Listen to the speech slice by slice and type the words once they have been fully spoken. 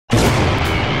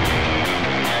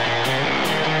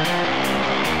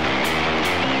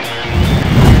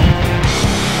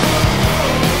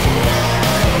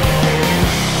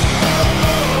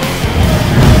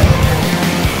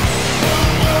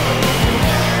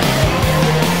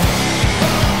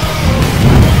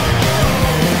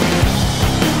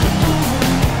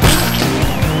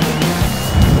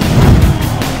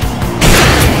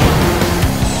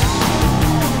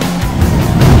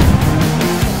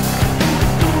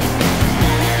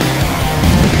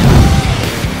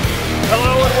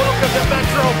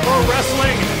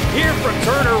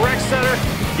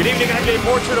Good evening, I'm Dave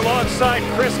Orchard alongside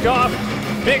Chris Goff.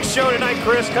 Big show tonight,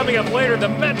 Chris. Coming up later, the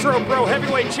Metro Pro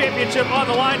Heavyweight Championship on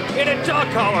the line in a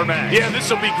dog collar match. Yeah,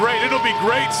 this will be great. It'll be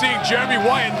great seeing Jeremy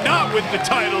Wyatt not with the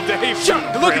title, Dave.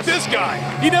 Look at this guy.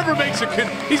 He never makes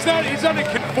he's not in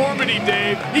conformity,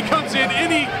 Dave. He comes in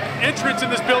any entrance in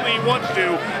this building he wants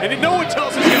to, and no one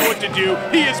tells him what to do.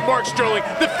 He is Mark Sterling,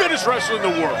 the fittest wrestler in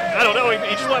the world. I don't know.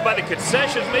 He just went by the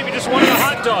concessions. Maybe just wanted a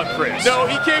hot dog, Chris. No,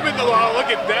 he came in the law.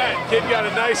 Look at that. Kid got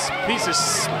a nice piece of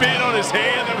spit on his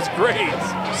hand. That was great.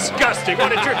 Disgusting.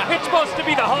 What a jerk. It's supposed to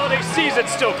be the holiday season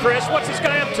still, Chris. What's this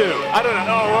guy up to? I don't know.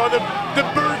 Oh, well, the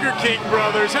Burger King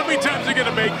brothers. How many times are they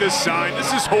going to make this sign?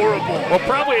 This is horrible. Well,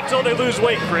 probably until they lose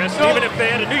weight, Chris. No. Even if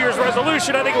they had a New Year's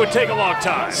resolution, I think it would take a long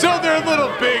time. So they're a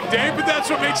little big, Dave, but that's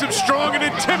what makes them strong and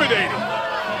intimidating.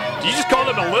 You just called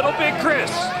him a little big,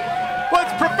 Chris. Well,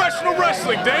 it's professional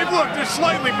wrestling, Dave. Look, they're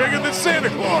slightly bigger than Santa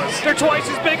Claus. They're twice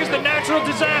as big as the natural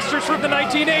disasters from the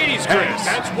 1980s, Chris.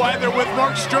 Hey, that's why they're with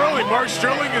Mark Sterling. Mark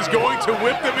Sterling is going to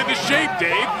whip them into shape,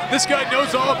 Dave. This guy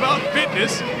knows all about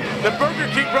fitness. The Burger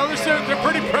King brothers, they're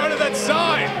pretty proud of that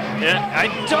sign. Yeah,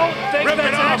 I don't think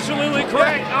that's absolutely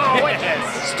correct. Oh, wait,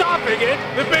 stopping it.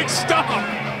 The big stomp.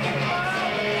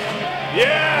 Yes!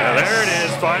 Yeah, there it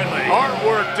is, finally.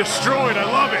 Artwork destroyed, I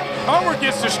love it. Artwork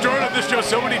gets destroyed on this show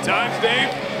so many times, Dave.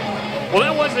 Well,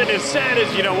 that wasn't as sad as,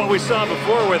 what we saw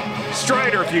before with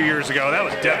Strider a few years ago. That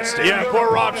was devastating. Yeah, poor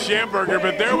Rob Schamberger,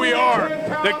 but there we are.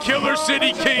 The Killer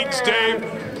City Kings,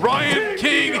 Dave. Ryan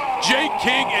King, Jake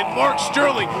King, and Mark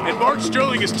Sterling. And Mark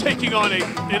Sterling is taking on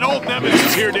an old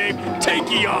nemesis here, Dave.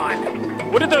 Takeon.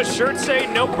 What did those shirts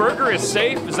say? No burger is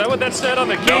safe? Is that what that said on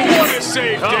the King? No one is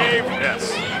safe, Dave.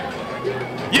 Yes.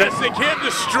 Yes, they can't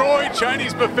destroy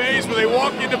Chinese buffets when they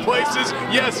walk into places.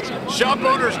 Yes, shop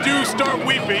owners do start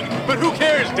weeping, but who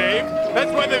cares, Dave?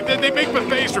 That's why they make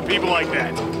buffets for people like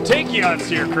that. Takeon's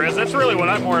here, Chris. That's really what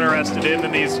I'm more interested in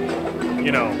than these,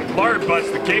 lard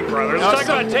butts, the King brothers. Let's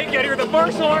talk about Takeon here, the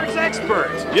martial arts expert.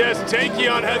 Yes,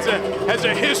 Takeon has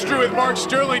a history with Mark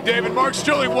Sterling, Dave, and Mark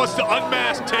Sterling wants to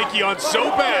unmask Takeon so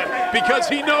bad because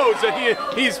he knows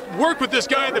that he's worked with this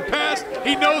guy in the past.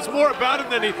 He knows more about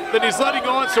him than he's letting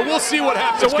on, so we'll see what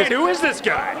happens. So wait, who is this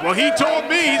guy? Well, he told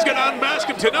me he's going to unmask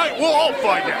him tonight. We'll all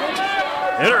find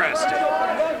out. Interesting.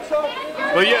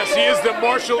 Well, yes, he is the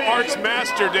martial arts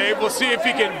master, Dave. We'll see if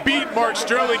he can beat Mark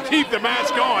Sterling, keep the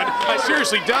mask on. I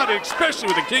seriously doubt it, especially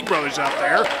with the King brothers out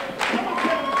there.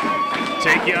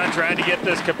 Takeon trying to get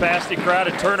this capacity crowd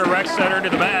at Turner Rec Center into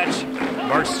the match.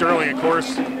 Mark Sterling, of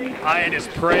course, eyeing his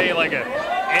prey like an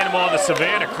animal on the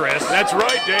savannah, Chris. That's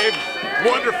right, Dave.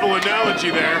 Wonderful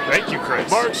analogy there. Thank you, Chris.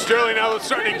 Mark Sterling now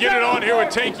starting to get it on here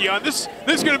with Takeon. This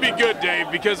is going to be good,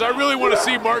 Dave, because I really want to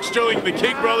see Mark Sterling and the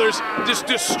King brothers just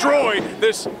destroy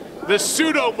this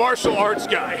pseudo martial arts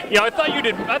guy. Yeah, I thought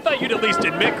you'd at least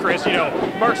admit, Chris,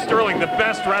 Mark Sterling, the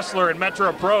best wrestler in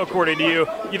Metro Pro, according to you.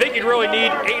 You think you'd really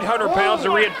need 800 pounds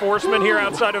of reinforcement here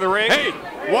outside of the ring? Hey,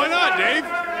 why not, Dave?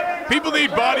 People need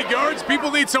bodyguards.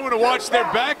 People need someone to watch their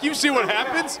back. You see what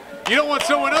happens. You don't want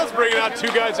someone else bringing out two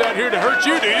guys out here to hurt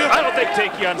you, do you? I don't think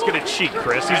Takeon's going to cheat,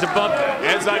 Chris. He's above that.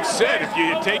 As I've said, if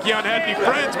Takeon had any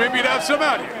friends, maybe you'd have some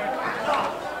out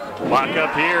here. Lock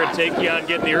up here, and Takeon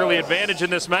getting the early advantage in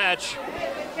this match.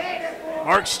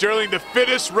 Mark Sterling, the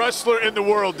fittest wrestler in the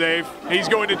world, Dave. He's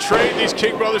going to train these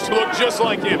King brothers to look just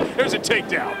like him. There's a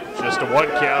takedown. Just a 1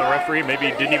 count. Referee maybe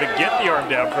didn't even get the arm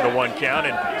down for the 1 count.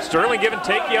 And Sterling giving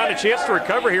Takeon a chance to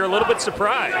recover here, a little bit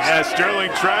surprised. Yeah, Sterling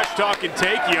trash-talking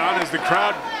Takeon as the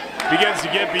crowd begins to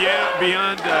get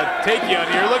beyond Takeon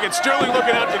here. Look at Sterling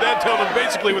looking out to them, telling him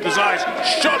basically with his eyes,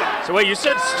 shut up. So wait, you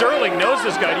said Sterling knows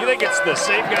this guy. Do you think it's the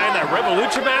same guy in that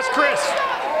Revolution mask, Chris?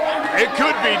 It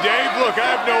could be, Dave. Look, I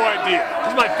have no idea.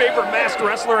 He's my favorite masked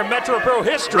wrestler in Metro Pro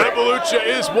history. Revolution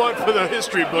is one for the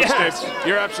history books, yes. Dave.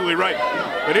 You're absolutely right.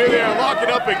 But here they are locking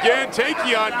up again.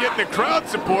 Takeon getting the crowd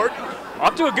support.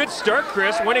 Off to a good start,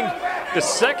 Chris, winning the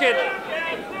second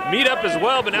meet-up as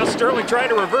well, but now Sterling trying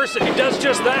to reverse it. He does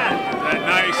just that.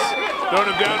 Nice.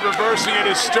 Throwing him down, reversing it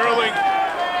is Sterling.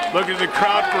 Looking at the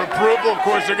crowd for approval. Of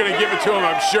course, they're going to give it to him,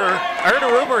 I'm sure. I heard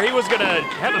a rumor he was going to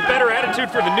have a better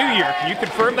attitude for the new year. Can you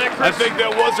confirm that, Chris? I think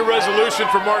that was a resolution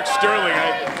for Mark Sterling.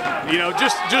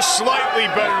 Just slightly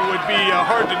better would be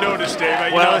hard to notice, Dave.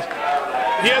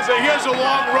 He has a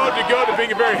long road to go to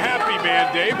being a very happy man,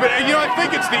 Dave. But I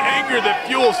think it's the anger that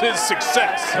fuels his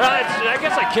success. I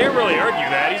guess I can't really argue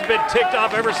that. He's been ticked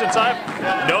off ever since I've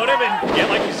known him, and yeah,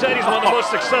 like you said, he's one of the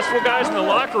most successful guys in the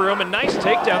locker room. A nice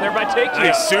takedown there by Takeon.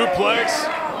 Nice suplex,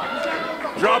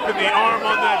 dropping the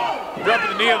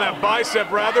knee on that bicep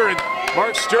rather, and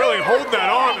Mark Sterling holding that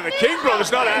arm, and the King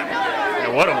brothers not happy.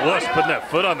 And what a wuss putting that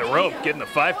foot on the rope, getting the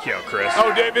 5 count, Chris.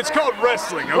 Oh, Dave, it's called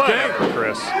wrestling, okay? Whatever,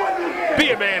 Chris.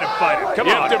 Be a man and fight it. Come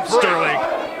You on, have to break. Sterling.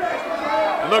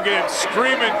 Look at him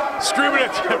screaming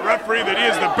at the referee that he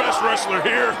is the best wrestler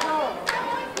here.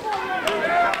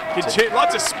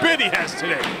 Lots of spit he has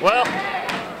today. Well,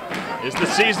 it's the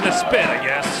season of spit, I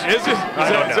guess. Is it?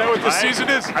 Is that what the season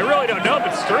is? I really don't know,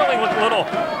 but Sterling looked a little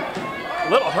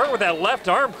hurt with that left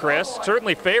arm, Chris.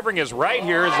 Certainly favoring his right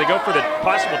here as they go for the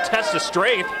possible test of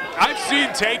strength. I've seen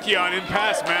Takeon in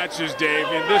past matches, Dave,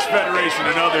 in this federation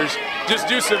and others, just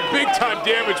do some big-time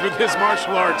damage with his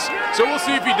martial arts. So we'll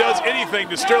see if he does anything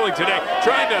to Sterling today.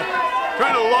 Trying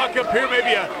to lock up here,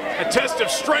 maybe a test of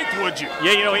strength, would you?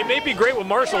 Yeah, you know, he may be great with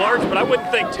martial arts, but I wouldn't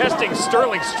think testing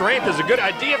Sterling's strength is a good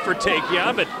idea for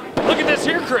Takeon. But look at this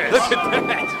here, Chris. Look at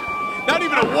that. Not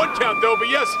even a 1 count, though, but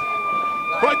yes,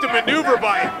 quite the maneuver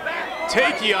by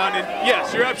Takeon. And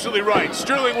yes, you're absolutely right.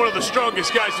 Sterling, one of the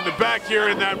strongest guys in the back here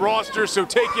in that roster, so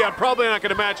Takeon probably not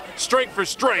going to match strength for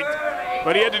strength.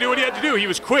 But he had to do what he had to do. He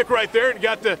was quick right there and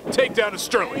got the takedown of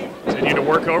Sterling. Continue to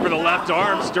work over the left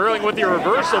arm. Sterling with the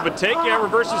reversal, but Takeon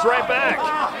reverses right back.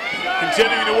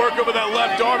 Continuing to work over that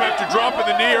left arm after dropping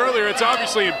the knee earlier. It's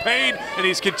obviously in pain, and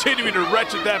he's continuing to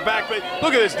wrench at that back. But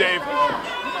look at this, Dave.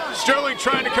 Sterling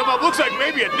trying to come up. Looks like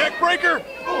maybe a neck breaker.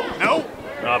 No.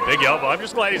 Big elbow. I'm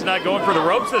just glad he's not going for the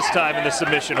ropes this time in the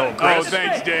submission hold, Chris. Oh,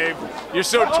 thanks, Dave. You're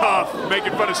so tough,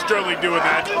 making fun of Sterling doing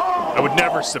that. I would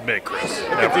never submit, Chris.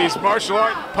 Look at these martial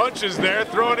art punches there,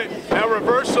 throwing it. Now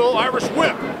reversal, Irish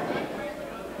whip.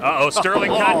 Uh-oh, Sterling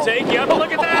can't take you. But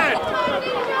look at that.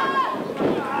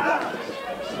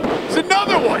 It's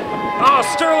another one. Oh,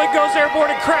 Sterling goes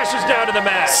airborne and crashes down to the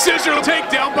mat. Scissor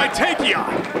takedown by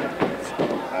Takeon.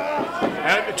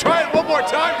 And try it one more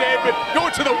time, Dave, but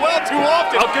going to the well too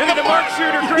often. I'll give you the mark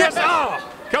shooter, Chris. Yes. Oh.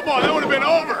 Come on, that would have been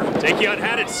over. Takeon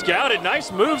had it scouted.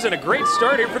 Nice moves and a great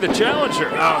start here for the challenger.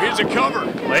 Oh, here's a cover.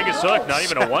 Leg is hooked, not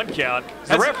even a 1 count. Is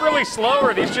the ref really slow,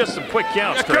 or are these just some quick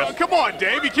counts, Chris? Come on,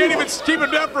 Dave. You can't even keep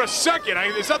him down for a second.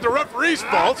 It's not the referee's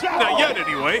fault. Not yet,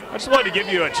 anyway. I just wanted to give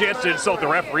you a chance to insult the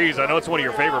referees. I know it's one of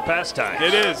your favorite pastimes.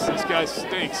 It is. This guy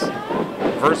stinks.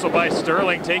 Reversal by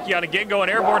Sterling. Takeon again going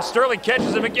airborne. Sterling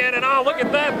catches him again, and oh, look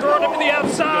at that, throwing him to the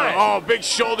outside. Oh, big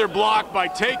shoulder block by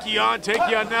Takeon.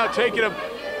 Takeon now taking him.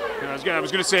 I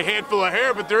was going to say handful of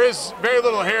hair, but there is very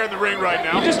little hair in the ring right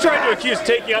now. You just tried to accuse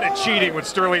Takeon of cheating when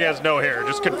Sterling has no hair.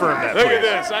 Just confirm that, Look please.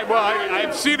 at this.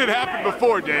 I've seen it happen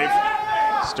before, Dave.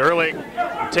 Sterling,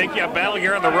 Takeon battling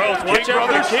here on the ropes. Watch King out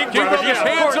for the brothers. King King brothers. brothers,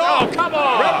 Yeah, hands off. Oh, come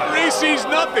on. Referee sees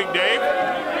nothing, Dave.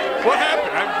 What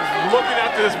happened? I'm looking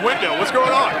out to this window. What's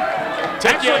going on?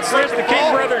 Actually, Chris, the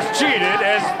King brothers cheated,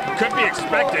 as could be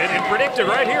expected and predicted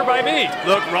right here by me.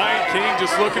 Look, Ryan King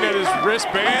just looking at his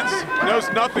wristbands, knows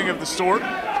nothing of the sort.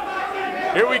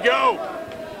 Here we go.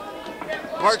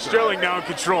 Mark Sterling now in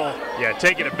control. Yeah,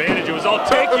 taking advantage. It was all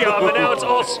Takeon, but now it's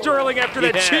all Sterling after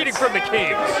that cheating from the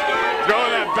Kings.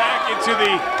 Throwing that back into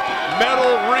the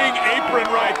metal ring apron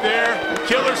right there.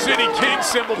 Killer City King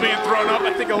symbol being thrown up.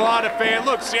 I think a lot of fans.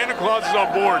 Look, Santa Claus is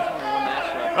on board.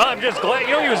 I'm just glad.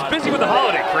 You know, he was busy with the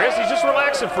holiday, Chris. He's just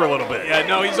relaxing for a little bit. Yeah,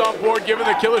 no, he's on board giving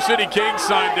the Killer City King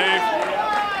sign, Dave.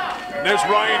 And there's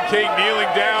Ryan King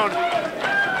kneeling down,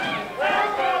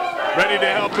 ready to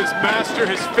help his master,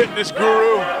 his fitness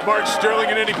guru, Mark Sterling,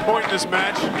 at any point in this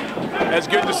match, as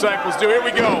good disciples do. Here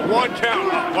we go. 1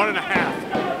 count,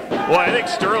 1.5. Well, I think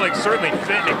Sterling's certainly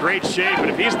fit in great shape, but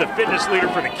if he's the fitness leader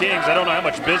for the Kings, I don't know how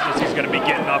much business he's going to be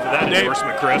getting off of that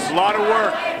endorsement, Chris. A lot of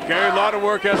work, okay? A lot of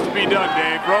work has to be done,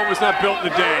 Dave. Rome was not built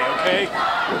in a day, okay?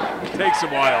 It takes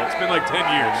a while. It's been like 10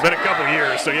 years. It's been a couple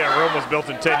years, so yeah, Rome was built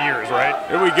in 10 years, right?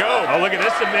 Here we go. Oh, look at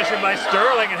this submission by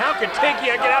Sterling, and how can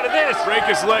Takeon get out of this? Break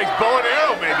his legs. Bow and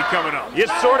arrow maybe coming up.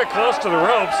 He's sort of close to the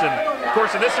ropes, and of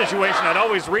course in this situation, I'd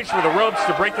always reach for the ropes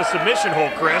to break the submission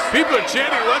hold, Chris. People are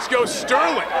chanting, let's go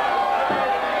Sterling.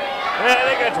 Yeah, I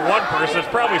think that's one person. It's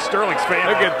probably Sterling's fan.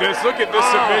 Look at this. Look at this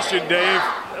submission, Dave.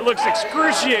 It looks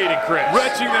excruciating, Chris.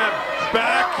 Wrenching that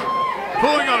back,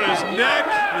 pulling on his neck,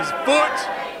 his foot.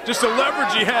 Just the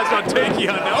leverage he has on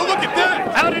Takeon now. Oh, look at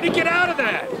that. How did he get out of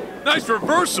that? Nice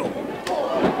reversal.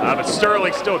 But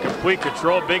Sterling still in complete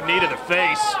control. Big knee to the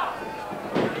face.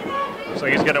 Looks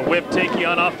like he's going to whip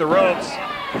Takeon off the ropes.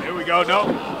 Here we go.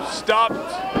 No. Stopped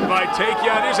by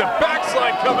Takeon. There's a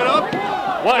backslide coming up.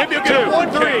 One, maybe he'll get a 1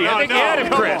 count. I think he had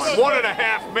him, Chris.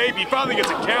 1.5 maybe. Finally gets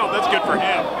a count. That's good for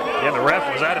him. Yeah, the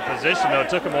ref was out of position, though. It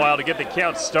took him a while to get the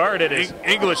count started.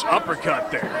 English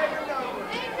uppercut there.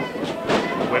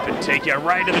 Whipping Takeon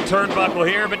right into the turnbuckle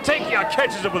here, but Takeon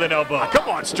catches him with an elbow. Come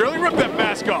on, Sterling, rip that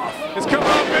mask off. It's coming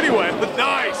off anyway. But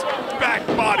nice back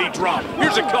body. body drop.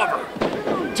 Here's a cover.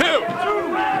 2.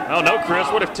 I don't know, Chris.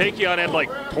 What if Takeon had like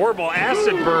horrible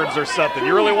acid burns or something?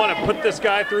 You really want to put this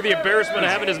guy through the embarrassment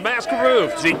of having his mask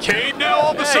removed? Is he Kane now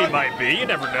all of a sudden? He might be. You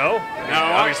never know. No,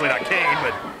 obviously not Kane,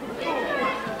 but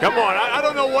come on. I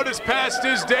don't know what his past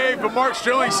is, Dave, but Mark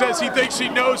Sterling says he thinks he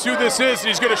knows who this is, and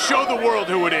he's going to show the world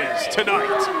who it is tonight.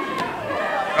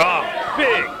 Oh,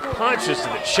 big punches to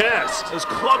the chest. Those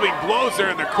clubbing blows there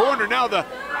in the corner. Now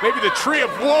maybe the tree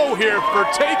of woe here for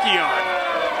Takeon.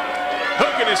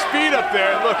 Hooking his feet up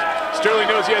there. Look, Sterling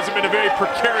knows he has him in a very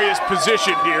precarious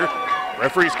position here.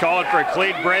 Referee's calling for a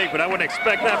clean break, but I wouldn't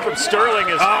expect that from Sterling.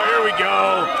 Oh, here we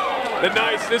go.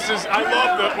 I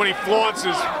love when he flaunts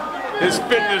his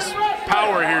fitness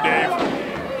power here, Dave.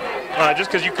 Just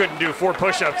because you couldn't do 4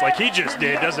 push-ups like he just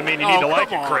did doesn't mean you need to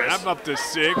like it, Chris. I'm up to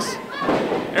 6.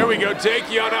 There we go.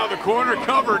 Takeon out of the corner.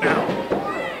 Cover now.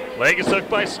 Leg is hooked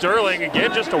by Sterling.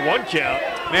 Again, just a 1 count.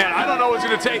 Man, I don't know what's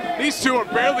going to take. These two are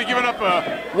barely giving up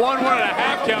a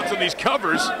 1.5 counts on these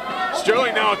covers.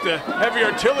 Sterling now with the heavy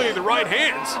artillery in the right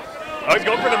hands. Oh, he's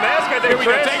going for the mask, I think. Here we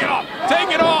go. Take it off.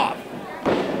 Take it off.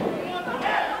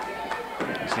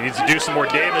 So he needs to do some more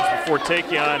damage before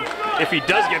Takeon, if he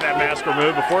does get that mask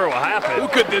removed, before it will happen. Who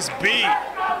could this be?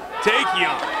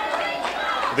 Takeon.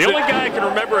 The only guy I can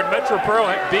remember in Metro Pro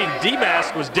being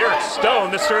demasked was Derek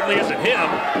Stone. This certainly isn't him.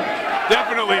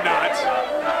 Definitely not.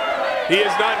 He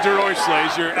is not Der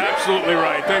Oischlays. You're absolutely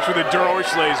right. Thanks for the Der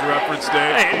Oischlays reference,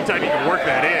 Dave. Hey, anytime you can work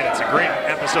that in, it's a great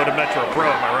episode of Metro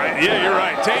Pro, am I right? Yeah, you're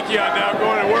right. Takeon now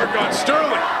going to work on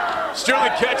Sterling.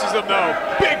 Sterling catches him, though.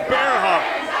 Big bear hug.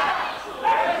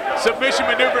 Submission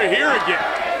maneuver here again.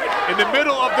 In the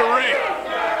middle of the ring.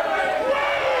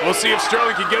 We'll see if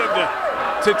Sterling can get him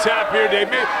to tap here, Dave.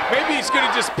 Maybe he's going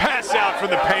to just pass out from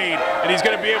the pain, and he's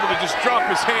going to be able to just drop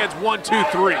his hands 1, 2,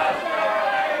 3.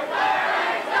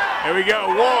 There we go.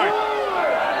 1,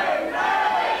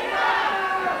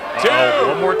 2.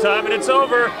 One more time, and it's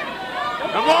over.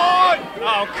 Come on!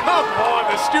 Oh, come on!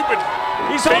 The stupid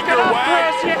finger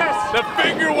wag. Chris, yes. The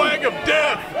finger wag of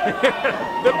death.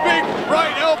 The big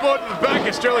right elbow to the back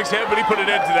of Sterling's head, but he put an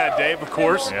end to that, Dave, of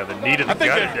course. Yeah, the knee to the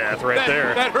gut of death right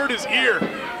there. That hurt his ear.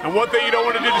 And one thing you don't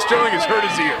want to do to Sterling is hurt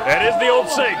his ear. That is the old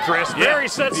saying, Chris. Very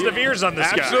sensitive ears on this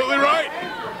guy. Absolutely right.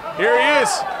 Here he is.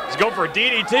 He's going for a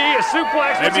DDT, a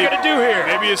suplex. What's he going to do here?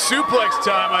 Maybe a suplex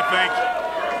time, I think.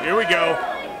 Here we go.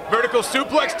 Vertical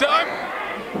suplex time.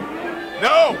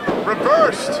 No,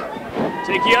 reversed.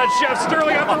 Takeon shoves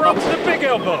Sterling on the ropes with a big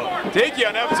elbow.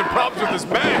 Takeon having some problems with his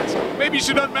mask. Maybe he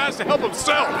should unmask to help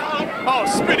himself. Oh,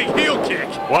 spinning heel kick.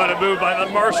 What a move by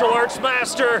the martial arts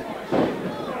master.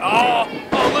 Oh,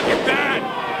 look at that.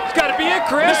 It's got to be it,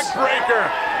 Chris. Neck breaker.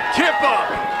 Kip up.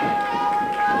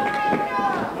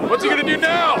 What's he going to do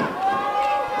now?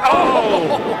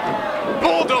 Oh,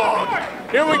 bulldog.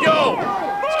 Here we go.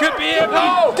 Could be it,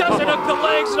 but he doesn't hook the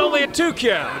legs and only a 2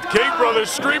 count. King brothers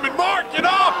screaming, Mark, get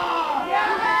up!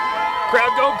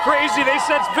 Crowd going crazy. They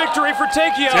sense victory for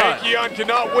Takeon. Takeon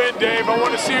cannot win, Dave. I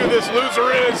want to see who this loser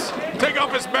is. Take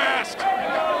off his mask.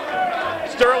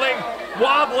 Sterling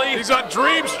wobbly. He's on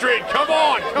Dream Street. Come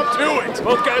on, come to it.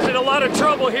 Both guys in a lot of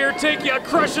trouble here. Takeon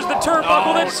crushes the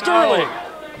turnbuckle, then Sterling. No.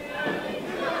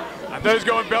 I thought he was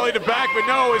going belly to back, but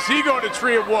no, is he going to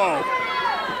Tree of Woe?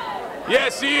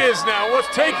 Yes, he is now. What's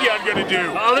Takeon going to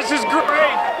do? Oh, this is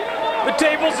great. The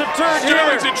tables have turned here.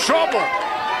 Sterling's in trouble.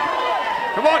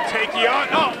 Come on, Takeon.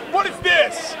 Oh, what is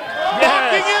this?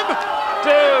 Mocking him?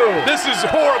 Dude. This is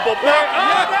horrible. Oh,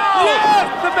 no. Yes.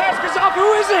 The mask is off.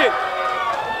 Who is it?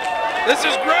 This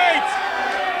is great.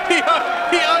 He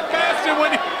unmasked him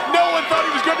when no one thought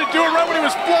he was going to do it, right when he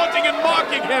was flaunting and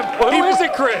mocking him. Well, who is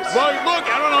it, Chris? Well, look,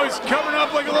 I don't know. He's coming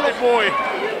up like a little boy.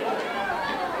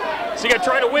 So you got to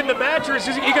try to win the match, or is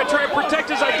he got to try and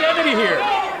protect his identity here?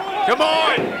 Come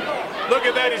on. Look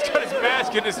at that. He's got his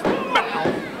mask in his mouth.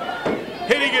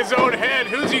 Hitting his own head.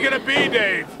 Who's he going to be,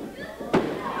 Dave?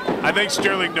 I think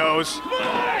Sterling knows.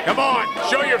 Come on.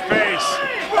 Show your face.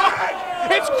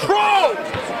 It's Crow!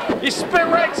 He spit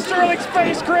right in Sterling's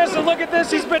face, Chris, and look at this.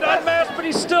 He's been unmasked, but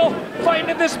he's still fighting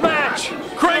in this match.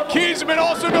 Craig Kiesman,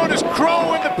 also known as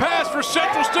Crow in the past for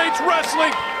Central States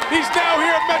Wrestling. He's now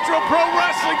here at Metro Pro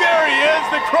Wrestling. There he is,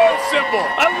 the Crow symbol.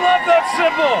 I love that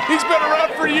symbol. He's been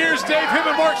around for years, Dave. Him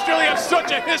and Mark Sterling have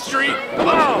such a history.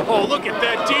 Oh, look at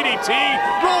that DDT.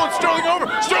 Rolling Sterling over.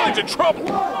 Sterling's in trouble.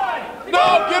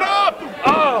 No, get up.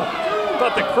 Oh,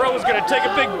 thought the Crow was going to take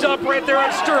a big dump right there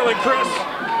on Sterling, Chris.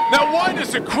 Now, why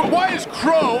is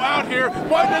Crow out here?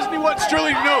 Why doesn't he want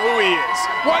Sterling to know who he is?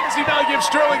 Why does he not give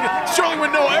Sterling? Sterling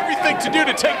would know everything to do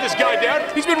to take this guy down.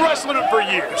 He's been wrestling him for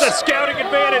years. The scouting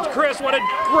advantage, Chris. What a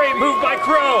great move by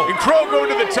Crow. And Crow going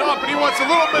to the top, and he wants a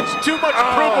little bit too much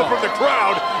approval from the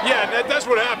crowd. Yeah, that's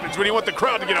what happens when you want the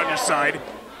crowd to get on your side.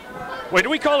 Wait, do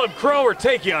we call him Crow or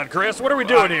Takeon, Chris? What are we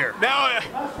doing here? Now,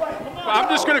 I'm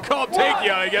just going to call him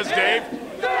Takeon, I guess, Dave.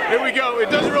 Here we go. It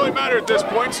doesn't really matter at this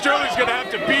point. Sterling's going to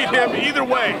have to beat him either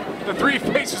way. The three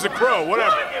faces of Crow,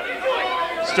 whatever.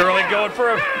 Sterling going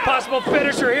for a possible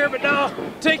finisher here, but now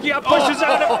Takeon pushes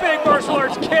out a big martial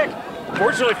arts kick.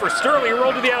 Fortunately for Sterling, he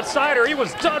rolled to the outside or he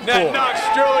was done for. That knocks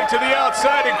Sterling to the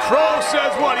outside, and Crow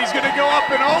says what? He's going to go up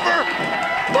and over?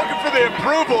 Looking for the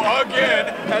approval again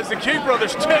as the King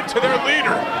brothers tend to their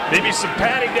leader. Maybe some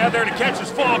padding down there to catch his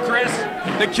fall, Chris.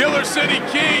 The Killer City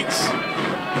Kings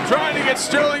trying to get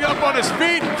Sterling up on his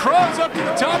feet. Crow's up to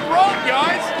the top rope,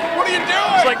 guys. What are you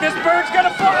doing? It's like this bird's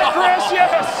gonna fly, Chris,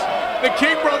 yes. The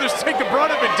King brothers take the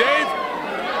brunt of it, Dave.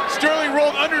 Sterling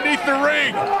rolled underneath the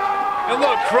ring. And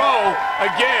look, Crow,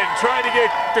 again, trying to get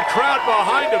the crowd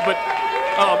behind him, but,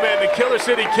 oh man, the Killer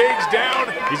City Kings down.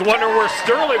 He's wondering where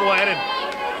Sterling went, and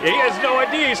he has no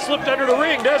idea he slipped under the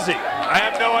ring, does he? I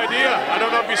have no idea. I don't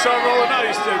know if you saw him rolling out.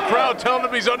 He's the crowd telling him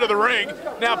he's under the ring.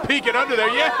 Now peeking under there.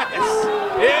 Yes!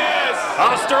 Yes!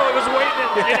 Oh, Sterling was waiting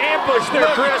in ambush there,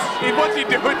 Look, Chris. What's he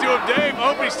doing to him, Dave?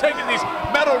 Oh, he's taking these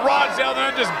metal rods down there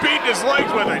and just beating his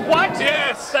legs with it. What?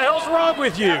 Yes! What the hell's wrong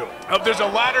with you? If there's a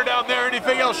ladder down there,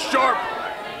 anything else sharp,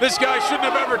 this guy shouldn't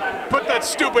have ever put that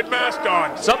stupid mask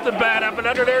on. Something bad happened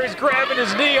under there. He's grabbing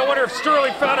his knee. I wonder if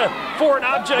Sterling found a foreign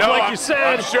object, like you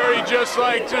said. I'm sure he just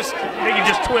I think he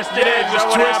just twisted it.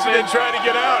 Just twisted and trying to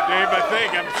get out, Dave, I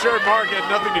think. I'm sure Mark had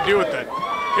nothing to do with it.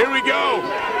 Here we go.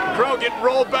 Crow getting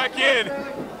rolled back in.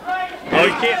 Oh,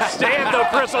 he can't stand though,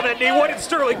 Chris, on that knee. What did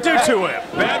Sterling do to him?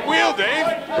 Bad wheel, Dave.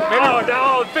 Maybe. Oh,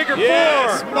 no, figure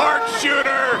yes, four. Mark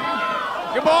Shooter.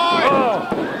 Come on. Oh.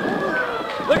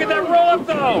 Look at that roll up,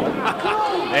 though.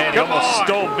 Man, he almost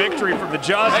stole victory from the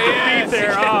jaws of defeat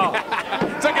there. Oh.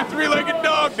 It's like a three-legged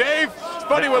dog, Dave. It's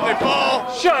funny when they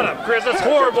fall. Shut up, Chris. That's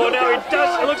horrible. Now it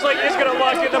looks like he's going to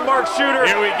lock into Mark Shooter.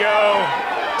 Here we go.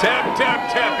 Tap,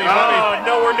 tap, tap, buddy. Oh,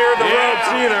 nowhere near the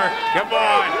ropes either. Come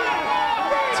on.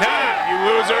 Tap, you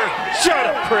loser.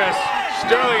 Shut up, Chris.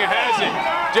 Sterling has it.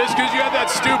 Just because you have that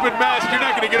stupid mask, you're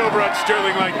not going to get over on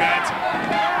Sterling like that.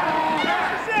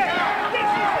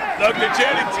 Look, the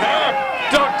Jenny tap.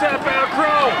 Don't tap out,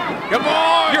 Crow. Come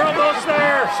on. You're almost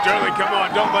there. Sterling, come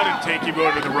on. Don't let him take you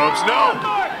over the ropes. No.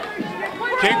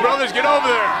 King brothers, get over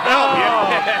there. Oh.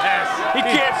 Yes. He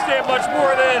can't stand much more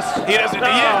of this. He doesn't. No.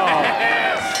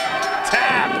 Yes.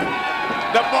 Tap.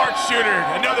 The Mark Shooter.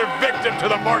 Another victim to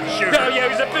the Mark Shooter. No, yeah,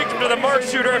 he's a victim to the Mark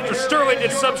Shooter after Sterling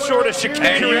did some sort of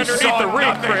chicanery underneath the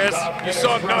ring, Chris. You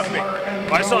saw nothing.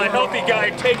 I saw a healthy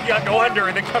guy Takeon go under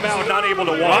and then come out not able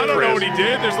to walk. I don't know what he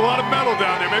did. There's a lot of metal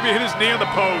down there. Maybe he hit his knee on the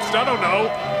post. I don't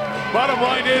know. Bottom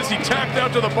line is he tapped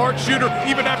out to the Mark Shooter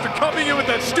even after coming in with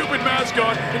that stupid mask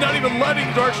on and not even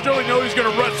letting Dark Sterling know he's going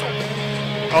to wrestle.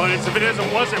 Oh, and if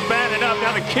it wasn't bad enough,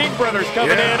 now the King brothers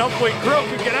coming in. Hopefully Crow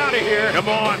can get out of here.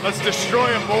 Come on, let's destroy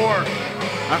him more.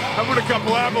 I want a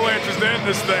couple avalanches to end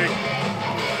this thing.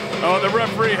 Oh, the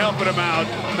referee helping him out.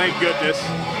 Thank goodness.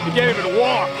 He can't even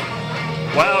walk.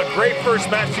 Wow, great first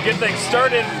match to get things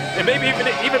started, and maybe even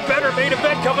better main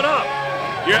event coming up.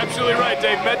 You're absolutely right,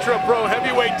 Dave. Metro Pro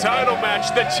heavyweight title match.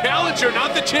 The challenger,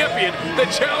 not the champion. The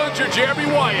challenger, Jeremy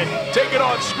Wyatt, taking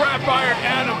on Scrap Iron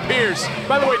Adam Pearce.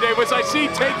 By the way, Dave, as I see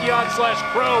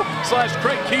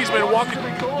Takeon/Crow/Craig Kiesman walking.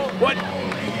 What?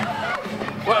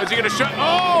 What, is he going to shut?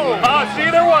 Oh! See,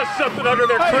 there was something under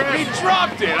there, Chris. He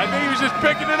dropped it. I think he was just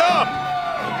picking it up.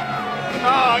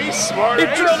 Oh, he's smarter.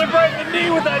 He drilled him right in the knee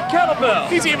with that kettlebell.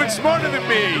 He's even smarter than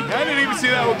me. I didn't even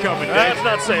see that one coming, Dave. That's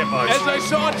not saying much. As I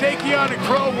saw Takeon and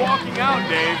Crow walking out,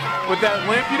 Dave, with that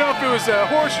limp, you know, if it was a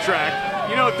horse track,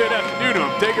 you know what they'd have to do to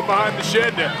him? Take it behind the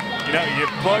shed to, you know, you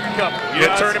plug a couple. You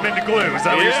turn him into glue. Is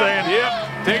that what you're saying?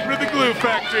 Yep. Take him to the glue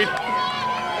factory.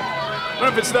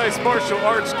 What if it's nice martial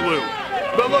arts glue?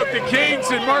 But look, the Kings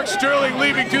and Mark Sterling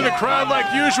leaving to the crowd like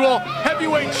usual.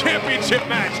 Heavyweight championship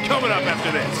match coming up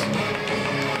after this.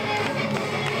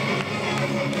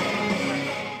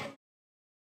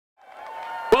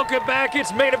 Welcome back.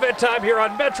 It's main event time here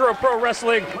on Metro Pro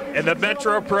Wrestling, and the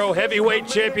Metro Pro Heavyweight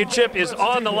Championship is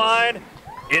on the line.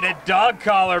 in a dog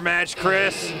collar match,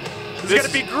 Chris. It's going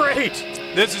to be great.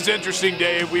 This is interesting,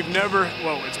 Dave. We've never,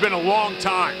 well, it's been a long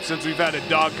time since we've had a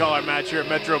dog collar match here at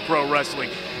Metro Pro Wrestling.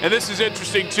 And this is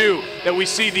interesting, too, that we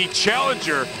see the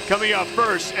challenger coming out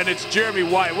first, and it's Jeremy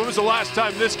Wyatt. When was the last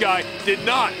time this guy did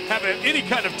not have any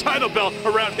kind of title belt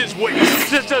around his waist? It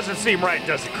just doesn't seem right,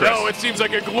 does it, Chris? No, it seems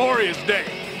like a glorious day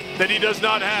that he does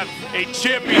not have a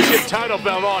championship title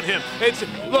belt on him.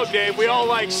 Look, Dave, we all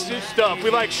like stuff.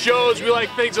 We like shows. We like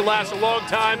things that last a long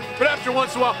time. But after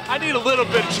once in a while, I need a little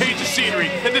bit of change of scenery,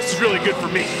 and this is really good for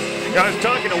me. I was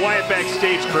talking to Wyatt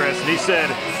backstage, Chris, and he said,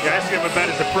 you asked him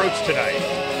about his approach tonight.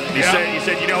 He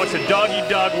said, you know, it's a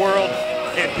dog-eat-dog world.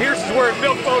 And Pearce is wearing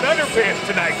milk-bone underpants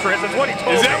tonight, Chris. That's what he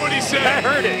told me. Is that what he said? I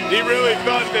heard it. He really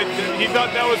thought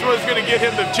that was what was going to get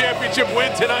him the championship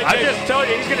win tonight. I just tell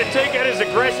you, he's going to take out his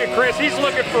aggression, Chris. He's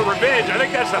looking for revenge. I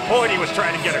think that's the point he was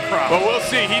trying to get across. Well, we'll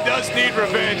see. He does need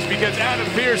revenge because Adam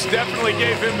Pearce definitely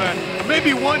gave him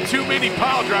maybe one too many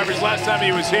pile drivers last time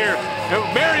he was here.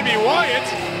 Marry me, Wyatt.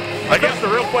 I guess the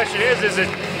real question is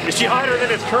she hotter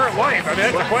than his current wife? I mean,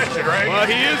 that's the question, right? Well,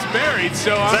 he is married,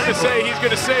 so I'm going to say he's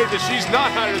going to say that she's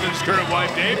not hotter than his current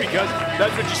wife, Dave, because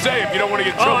that's what you say if you don't want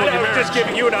to get in trouble with your marriage. I was just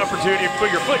giving you an opportunity to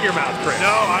put your foot in your mouth, Chris.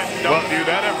 No, I don't do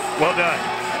that ever. Well done.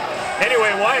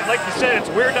 Anyway, Wyatt, like you said, it's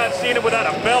weird not seeing him without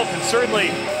a belt, and certainly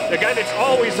a guy that's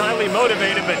always highly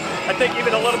motivated, but I think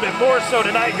even a little bit more so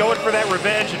tonight, going for that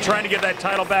revenge and trying to get that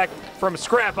title back from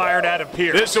Scrap Iron Adam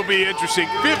Pearce. This will be interesting.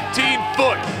 15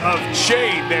 foot of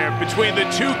chain there between the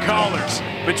two collars,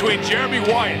 between Jeremy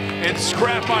Wyatt and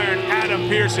Scrap Iron Adam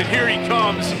Pearce. And here he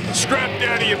comes, Scrap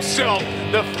Daddy himself,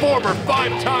 the former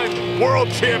 5-time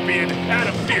world champion,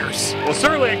 Adam Pearce. Well,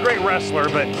 certainly a great wrestler,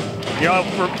 but, you know,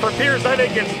 for Pearce, I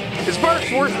think his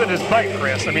bark's worse than his bite,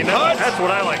 Chris. I mean, that's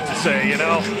what I like to say, you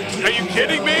know. Are you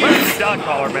kidding me? It's a dog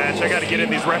collar match. I got to get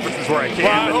in these references where I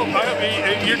can. Well, I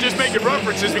mean, you're just making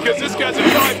references because this guy's a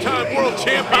 5-time world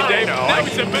champion, Dave. Now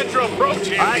he's a Metro Pro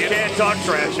champion. I can't talk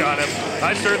trash on him.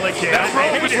 I certainly can't. That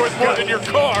robe is worth more than your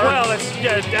car. Well,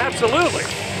 absolutely.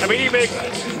 I mean, he makes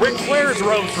Ric Flair's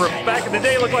robes from back in the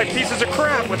day look like pieces of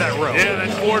crap with that robe. Yeah,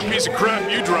 that Ford piece of crap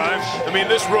you drive. I mean,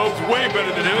 this robe's way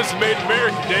better than him. This is made in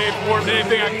America, Dave, more than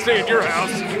anything I can say in your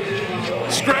house.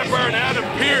 Scrap Iron Adam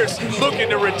Pearce looking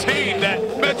to retain that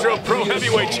Metro Pro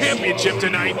Heavyweight Championship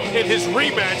tonight in his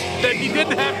rematch that he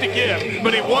didn't have to give,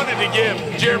 but he wanted to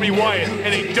give Jeremy Wyatt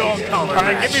in a dog collar match.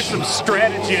 All right, give me some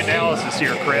strategy analysis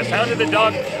here, Chris. How did the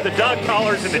dog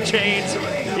collars and the chains,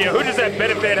 you know, who does that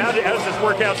benefit? How does this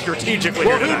work out strategically?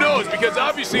 Well, who knows? Because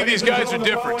obviously these guys are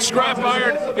different. Scrap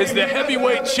Iron is the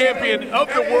heavyweight champion of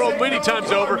the world many times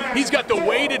over. He's got the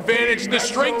weight advantage, the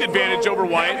strength advantage over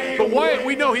Wyatt. But Wyatt,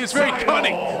 we know he is very cunning.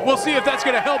 We'll see if that's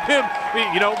going to help him,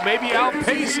 you know, maybe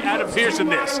outpace Adam Pearce in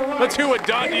this. Let's hear what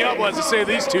Don Diablo has to say to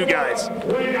these two guys.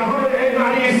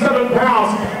 197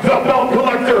 pounds, the belt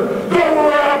collector, the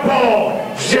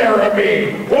Rebel,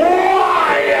 Jeremy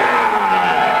Wyatt!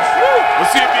 We'll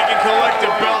see if he can collect a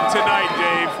belt tonight,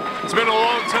 Dave. It's been a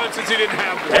long time since he didn't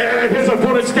have one. And his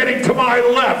opponent standing to my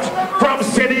left from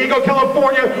San Diego,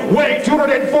 California, weighing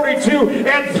 242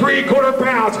 3/4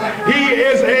 pounds. He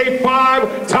is a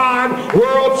 5-time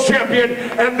world champion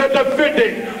and the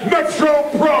defending Metro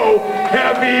Pro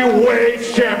Heavyweight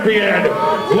Champion.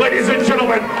 Ladies and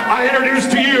gentlemen, I introduce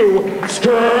to you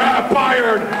Scrap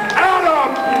Iron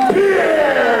Adam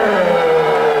Pearce.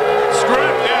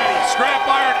 Scrap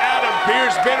Iron Adam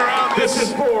Pearce, been around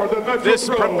this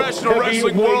professional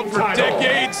wrestling world for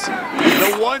decades.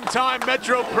 The 1-time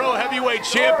Metro Pro Heavyweight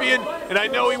Champion, and I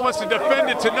know he wants to defend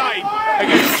it tonight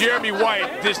against Jeremy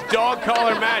Wyatt. This dog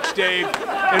collar match, Dave,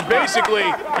 and basically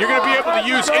you're going to be able to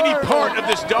use any part of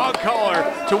this dog collar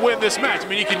to win this match. I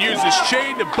mean, you can use this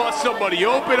chain to bust somebody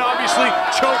open, obviously,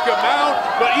 choke them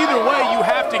out, but either way, you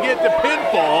have to get the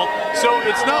pinfall, so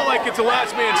it's not like it's a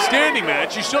last man standing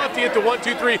match. You still have to get the 1,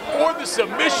 2, 3 or the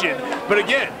submission, but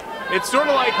again, it's sort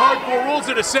of like hardcore rules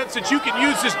in a sense that you can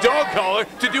use this dog collar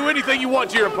to do anything you want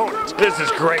to your opponent. This is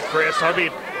great, Chris. I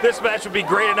mean, this match would be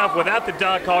great enough without the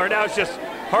dog collar. Now it's just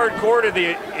hardcore to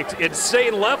the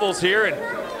insane levels here, and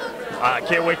I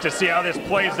can't wait to see how this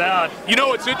plays out. You know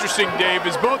what's interesting, Dave,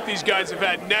 is both these guys have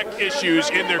had neck issues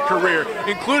in their career,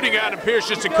 including Adam Pearce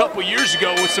just a couple years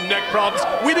ago with some neck problems.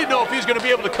 We didn't know if he was going to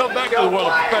be able to come back to the world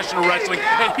of professional wrestling,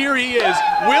 and here he is,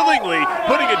 willingly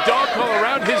putting a dog collar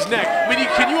around his neck. I mean,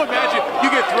 can you imagine? You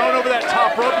get thrown over that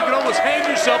top rope, you can almost hang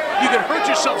yourself, you can hurt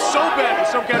yourself so bad with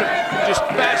some kind of just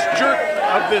fast jerk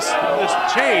of this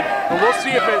chain, and we'll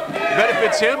see if it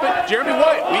benefits him. But Jeremy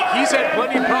Wyatt, he's had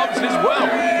plenty of problems as well.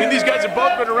 I mean, these guys have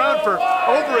both been around for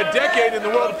over a decade in the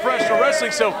world of professional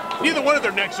wrestling, so neither one of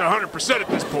their necks are 100% at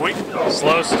this point.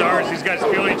 Slow starts, these guys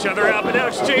feel each other out, but now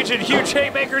exchanging huge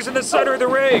haymakers in the center of the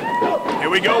ring. Here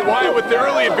we go, Wyatt with the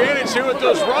early advantage here with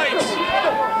those rights.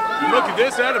 Look at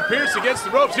this, Adam Pearce against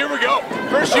the ropes. Here we go.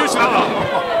 First use of the,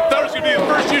 thought it was going to be the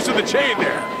first use of the chain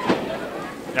there.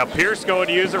 Now Pearce going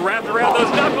to use it, wrapped around those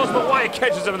knuckles, but Wyatt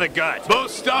catches him in the gut.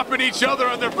 Both stopping each other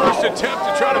on their first attempt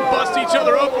to try to bust each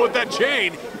other open with that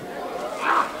chain.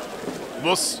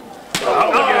 Look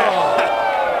at that.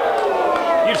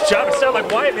 Huge chop. It sounded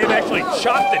like Wyatt may have actually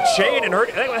chopped the chain and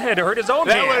had hurt his own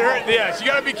hand. That would hurt, yes. You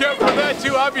got to be careful with that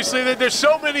too. Obviously, there's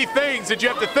so many things that you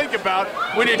have to think about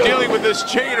when you're dealing with this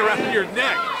chain around your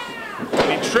neck. I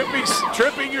mean,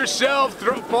 tripping yourself,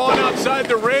 falling outside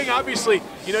the ring. Obviously,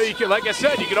 you know, you can, like I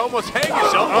said, you can almost hang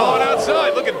yourself falling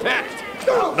outside. Look at that.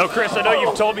 No, Chris, I know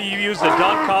you've told me you used the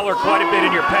dog collar quite a bit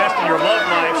in your past in your love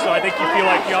life, so I think you feel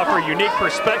like you offer a unique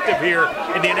perspective here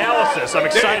in the analysis. I'm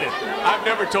excited. I've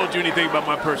never told you anything about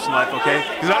my personal life, okay?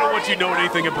 Because I don't want you knowing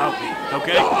anything about me,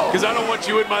 okay? Because I don't want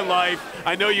you in my life.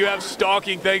 I know you have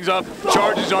stalking things up,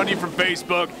 charges on you from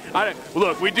Facebook.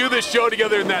 Look, we do this show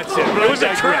together and that's it. It was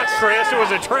a trap, Chris. It was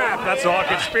a trap. That's all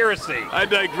conspiracy. I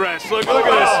digress. Look at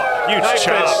this. Huge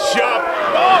chop.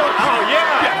 Oh,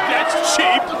 yeah. That's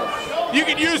cheap. You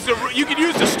can use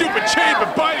the stupid chain,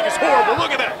 but biting is horrible.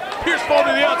 Look at that. Pearce falling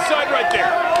to the outside right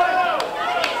there.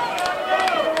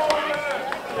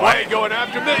 Wyatt going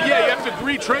after him. Yeah, you have to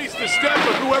retrace the step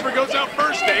of whoever goes out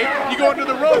first, Dave. You go into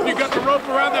the rope. You got the rope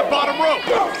around that bottom rope.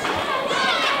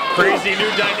 Crazy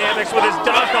new dynamics with his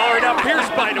dog collar. Now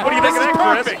Pearce biting. What do you think of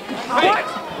that, Chris? What?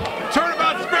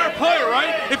 Turnabout's fair play,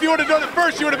 right? If you would have done it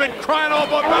first, you would have been crying all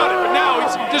about it. But now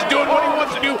he's just doing what he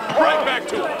wants to do, right back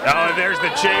to it. Oh, there's the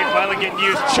chain finally getting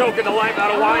used, choking the life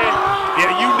out of Wyatt.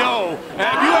 Yeah, you know.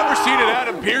 Have you ever seen an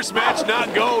Adam Pearce match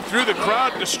not go through the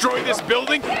crowd and destroy this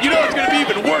building? You know it's going to be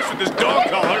even worse with this dog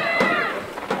collar.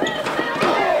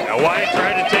 Now Wyatt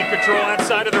trying to take control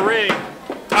outside of the ring.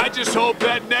 I just hope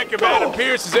that neck of Adam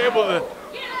Pearce is able to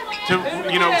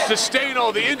you know, sustain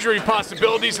all the injury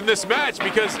possibilities in this match,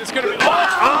 because it's going to be... Oh,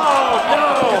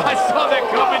 no! I saw that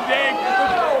coming, Dave.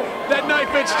 That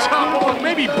knife edge chop almost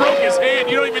maybe broke his hand.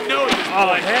 You don't even know it.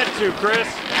 Oh, it had to, Chris.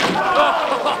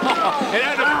 And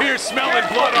Adam Pearce smelling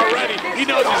blood already. He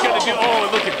knows he's going to do... Oh,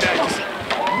 and look at that. Just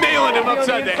nailing him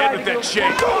upside the head with that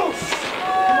chain.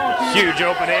 Huge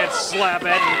open hand slap,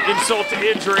 adding insult to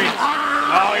injury.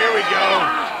 Oh, here we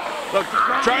go. Look,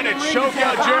 trying to choke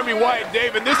out Jeremy Wyatt,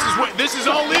 Dave, and this is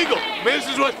all legal. This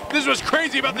is what's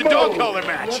crazy about the dog collar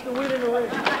match. Look,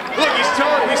 he's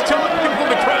telling people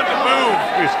in the crowd to move.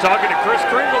 He's talking to Chris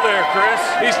Kringle there, Chris.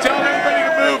 He's telling everybody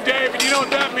to move, Dave, and you know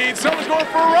what that means. Someone's going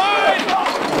for a ride.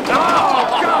 Oh,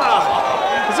 God.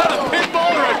 Is that a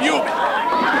pinball or a human?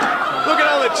 Look at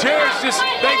all the chairs. Just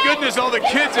thank goodness all the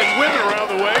kids and women are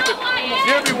out of the way. But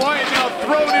Jeremy Wyatt now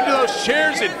thrown into those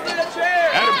chairs, and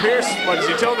Adam Pearce, what is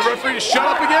he telling the referee to shut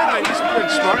up again? He's been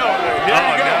smart. There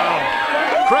you go. No.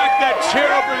 Crack that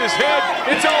chair over his head.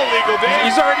 It's all legal, Dave.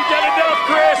 He's already done enough,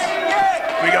 Chris.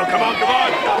 Here we go. Come on, come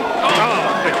on.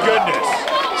 Oh, my goodness.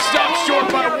 Stopped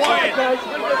short by Wyatt.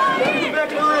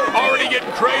 Already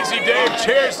getting crazy, Dave.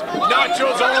 Chairs,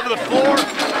 nachos all over the floor.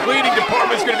 Cleaning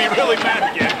department's going to be really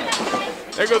mad again.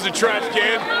 There goes the trash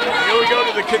can. Here we go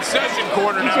to the concession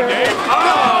corner now, Dave.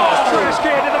 Oh, trash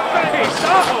can to the face.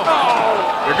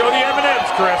 Oh. Here go the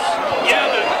M&Ms, Chris. Yeah,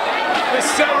 the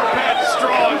Sour Patch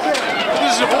straws.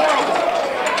 This is horrible.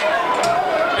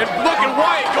 And look at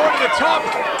Wyatt going to the top.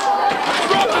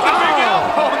 Dropping the big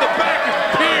elbow in the back of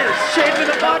Pearce.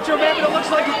 Changing the Macho Man, but it looks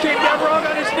like he came down wrong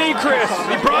on his knee, Chris.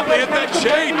 He probably hit that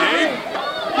chain, Dave.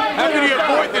 How can he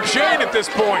avoid the chain at this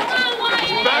point?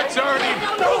 His back's already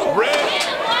red.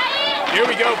 Here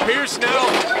we go, Pearce now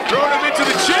throwing him into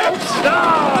the chips. No,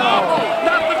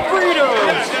 not the Fritos.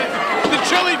 Yeah, the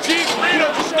chili cheese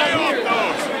Fritos, just stay off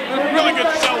those. They're really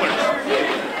good sellers.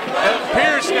 And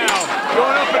Pearce now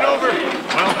going up and over.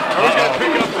 Well, he's going to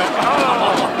pick up the...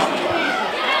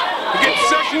 The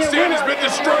concession stand has been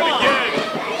destroyed again.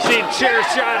 Seen chair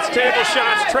shots, table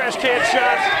shots, trash can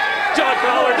shots, dog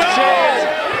collar chains.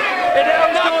 And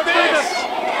now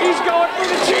he's going for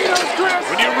the Cheetos, Chris.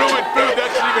 When you ruin food,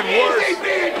 that's even worse. Easy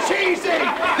being cheesy.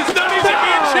 It's not easy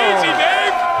being cheesy,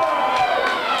 Dave.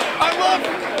 I love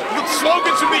the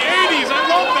slogans from the 80s. I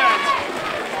love that.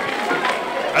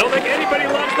 I don't think anybody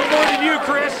loves them more than you,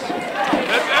 Chris.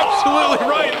 That's absolutely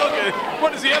right. Look at it.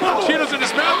 What does he have? Cheetos in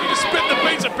his mouth? He just spit in the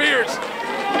face of Pearce.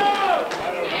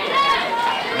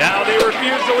 Now they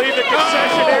refuse to leave the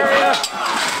concession area.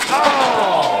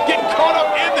 Oh! Getting caught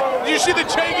up in the... Did you see the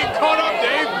chain get caught up,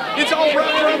 Dave? It's all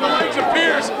wrapped around the legs of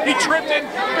Pearce. He tripped in,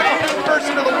 fell head first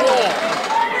into the wall.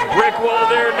 Brick wall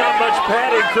there, not much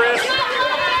padding, Chris.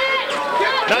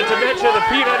 Not to mention the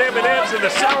peanut M&Ms and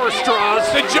the sour straws.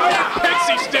 The giant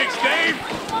pixie sticks, Dave.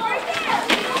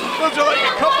 Those are like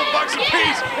a couple bucks a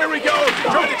piece. Here we go.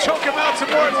 Trying to choke him out some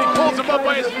more as he pulls him up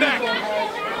by his neck.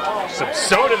 Some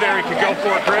soda there he could go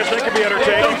for, Chris. That could be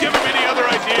entertaining. Don't give him any other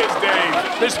ideas,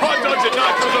 Dave. There's hot dogs and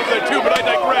nachos over there too, but I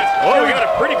digress. Oh, we got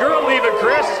a pretty girl leaving,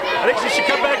 Chris. I think she should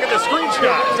come back in the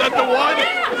screenshot. Is that the one?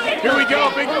 Here we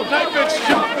go. Big knife edge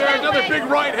chop there. Another big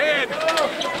right hand.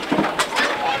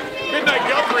 Midnight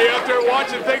Guthrie out there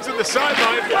watching things in the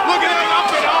sideline. Look at that up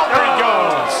and over he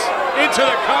goes. Into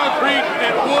the concrete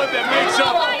and wood that makes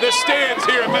up the stands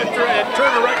here at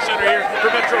Turner Rec Center here for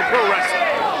Metro Pro Wrestling.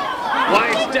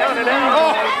 Wyatt's down and out.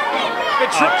 Oh, the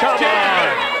trick come kick.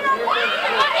 on.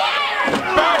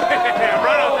 Bam!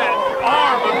 Right on that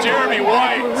arm of Jeremy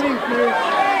Wyatt.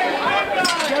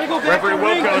 Referee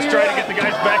Wilco's trying to get the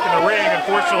guys back in the ring.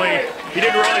 Unfortunately, he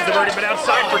didn't realize they've already been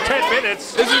outside for 10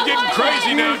 minutes. This is getting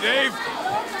crazy now, Dave.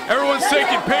 Everyone's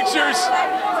taking pictures.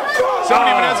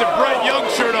 Someone even has a Brett Young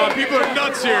shirt on. People are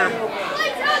nuts here.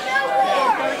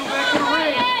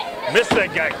 Missed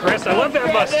that guy, Chris. I love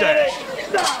that mustache.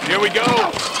 Here we go,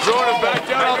 throwing him back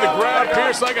down on the ground.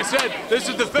 Pearce, like I said,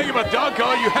 this is the thing about dog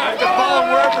collar. You have to follow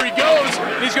him wherever he goes.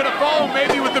 He's going to follow him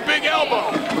maybe with the big elbow.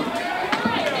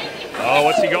 Oh,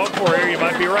 what's he going for here? You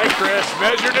might be right, Chris.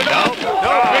 Measured it up.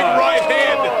 No, big right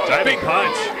hand. Big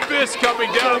punch. Fist coming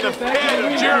down on the head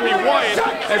of Jeremy Wyatt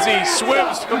as he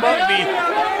swims among the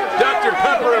Dr.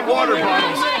 Pepper and water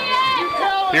bottles.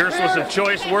 Pearce with some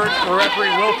choice words for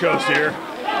referee Wilco's here.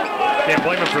 Can't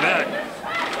blame him for that.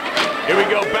 Here we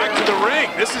go, back to the ring.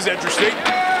 This is interesting.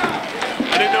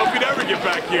 I didn't know if we'd ever get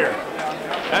back here.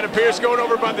 Adam Pearce going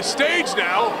over by the stage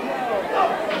now.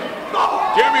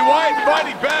 Jeremy Wyatt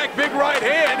fighting back, big right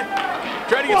hand.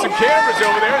 Trying to get some cameras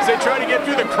over there as they try to get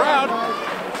through the crowd.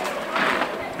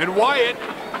 And Wyatt,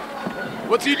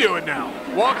 what's he doing now?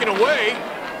 Walking away.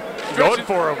 Going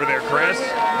for over there, Chris.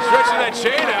 Stretching that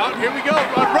chain out. Here we go,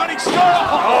 a running start.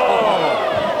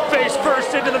 Oh! Face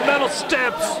first into the metal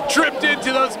steps. Tripped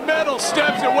into those metal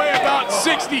steps that weigh about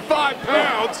 65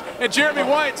 pounds, and Jeremy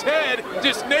Wyatt's head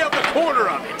just nailed the corner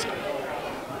of it.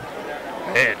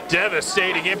 And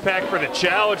devastating impact for the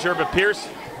challenger, but Pearce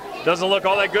doesn't look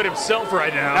all that good himself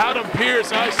right now. Adam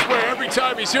Pearce, I swear, every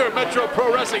time he's here at Metro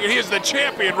Pro Wrestling, and he is the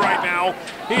champion right now,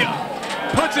 he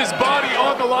puts his body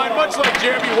on the line, much like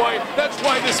Jeremy Wyatt. That's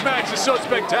why this match is so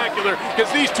spectacular,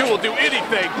 because these two will do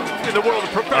anything in the world of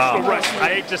professional wrestling.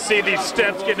 I hate to see these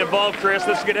steps getting involved, Chris.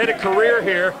 This is going to end a career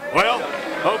here. Well,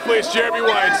 hopefully it's Jeremy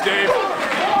Wyatt's, Dave.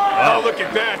 Oh, look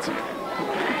at that.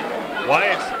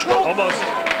 Wyatt's almost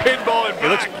pinballing back. He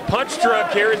looks punch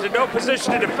drunk here. He's in no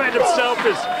position to defend himself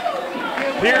as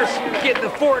Pearce getting the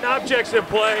foreign objects in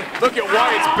play. Look at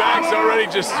Wyatt's back's already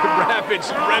just ravaged,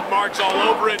 red marks all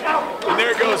over it. And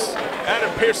there goes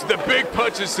Adam Pearce with the big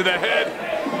punches to the head.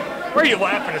 Why are you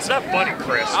laughing? It's not funny,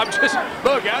 Chris. I'm just,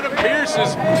 look, Adam Pearce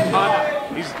is,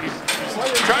 he's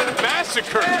trying to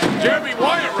massacre Jeremy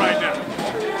Wyatt right now.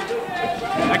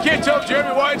 I can't tell if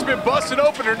Jeremy Wyatt's been busted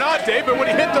open or not, Dave, but when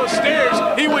he hit those stairs,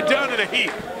 he went down in a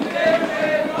heap.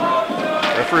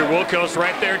 Referee Wilco's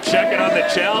right there checking on the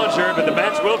challenger, but the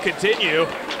match will continue.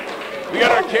 We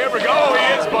got our camera, oh,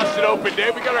 he is busted open,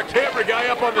 Dave. We got our camera guy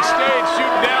up on the stage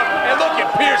shooting down, and look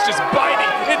at Pearce just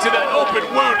biting into that open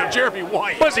wound of Jeremy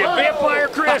Wyatt. Was he a vampire,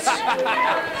 Chris?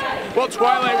 Well,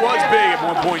 Twilight was big at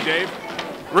one point, Dave.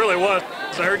 Really was.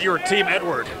 So I heard you were Team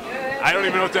Edward. I don't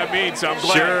even know what that means, so I'm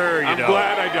glad. Sure you don't. I'm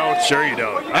glad I don't. Sure you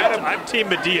don't. I'm Team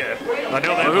Medea. I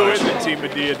know that Who much. isn't Team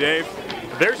Medea, Dave?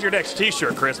 There's your next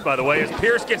t-shirt, Chris, by the way, as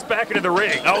Pearce gets back into the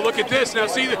ring. Oh, look at this. Now,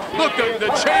 see, look,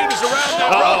 the chain is around that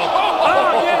rope.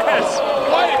 Oh, yes.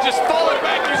 Wyatt just falling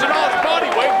back using all his body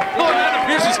weight, pulling Adam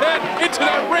Pearce's head into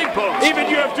that ring post. Even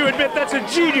you have to admit that's a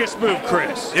genius move,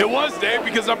 Chris. It was, Dave,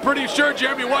 because I'm pretty sure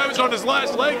Jeremy Wyatt was on his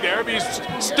last leg there. I mean, he's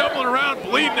stumbling around,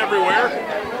 bleeding everywhere.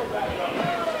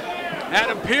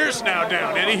 Adam Pearce now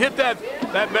down, and he hit that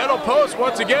metal post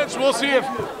once again, so we'll see if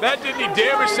that did any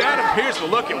damage to Adam Pearce. But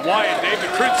look at Wyatt, Dave,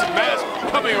 the Crimson Mask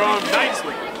coming around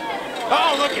nicely.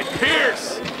 Oh, look at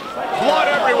Pearce. Blood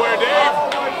everywhere, Dave.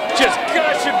 Just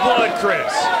gushing blood,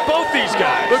 Chris. Both these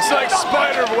guys. Looks like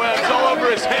spider webs all over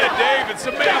his head, Dave.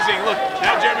 It's amazing. Look,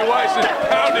 now Jeremy Wyatt's just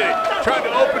pounding it, trying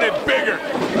to open it bigger.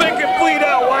 Make it bleed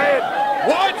out, Wyatt.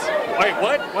 What? Wait,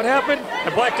 what? What happened?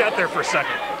 I blacked out there for a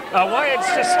second. Wyatt's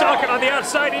just stalking on the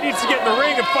outside. He needs to get in the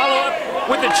ring and follow up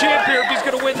with the champ here if he's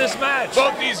going to win this match.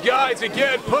 Both these guys,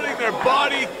 again, putting their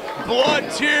body, blood,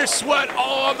 tears, sweat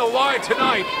all on the line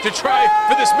tonight to try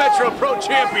for this Metro Pro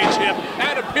Championship.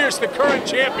 Adam Pearce, the current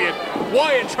champion.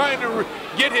 Wyatt trying to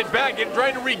get it back and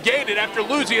trying to regain it after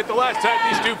losing it the last time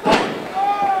these two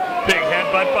fought. Big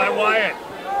headbutt by Wyatt.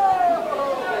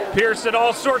 Pearce in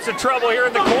all sorts of trouble here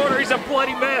in the corner. He's a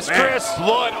bloody mess, Chris.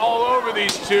 Blood all over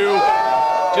these two.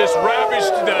 Just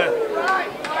ravaged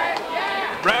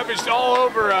all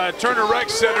over Turner Rec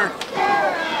Center.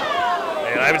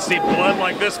 Man, I haven't seen blood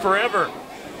like this forever.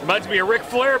 Reminds me of Ric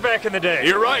Flair back in the day.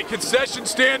 You're right. Concession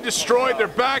stand destroyed. Their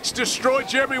backs destroyed.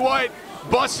 Jeremy Wyatt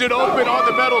busted open on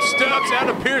the metal steps.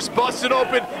 Adam Pearce busted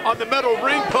open on the metal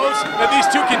ring post. And these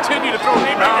two continue to throw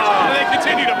haymakers. And they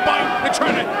continue to bite and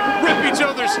try to rip each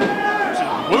other's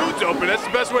wounds open. That's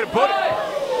the best way to put it.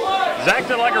 He's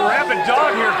acting like a rabid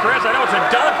dog here, Chris. I know it's a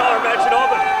dog collar match and all,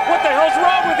 but what the hell's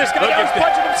wrong with this guy? He's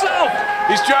punching himself.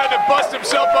 He's trying to bust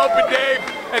himself open, Dave.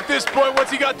 At this point, what's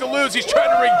he got to lose? He's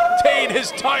trying to retain his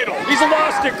title. He's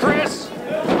lost it, Chris.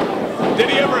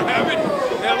 Did he ever have it?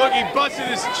 Now look, he busted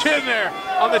his chin there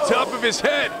on the top of his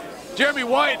head. Jeremy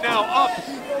Wyatt now up,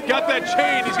 got that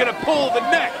chain. He's gonna pull the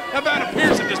neck of Adam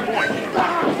Pearce at this point.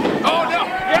 Oh no,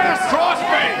 yes,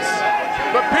 crossface.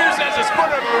 But Pearce has his foot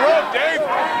under the rope, Dave.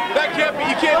 That can't be,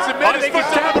 you can't submit his foot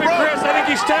under the rope. Chris, I think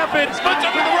he's tapping. His foot's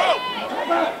under the rope.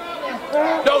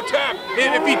 No tap.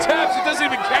 And if he taps, it doesn't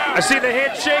even count. I see the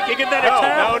hand shaking. Isn't that a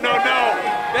tap? No.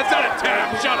 That's not a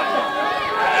tap. Shut up.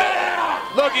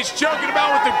 Look, he's choking him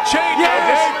out with the chain. Yes,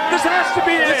 Dave. this has to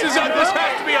be it. This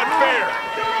has to be unfair.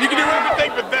 You can do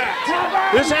everything but that.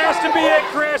 This has to be it,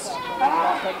 Chris.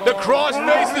 The cross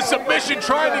face, the submission,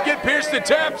 trying to get Pearce to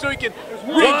tap so he can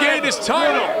regain his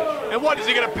title. And what, is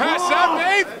he going to pass out,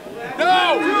 Dave?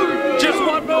 No! Just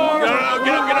one more. No,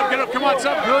 get up. Come on,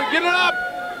 son. Get it up.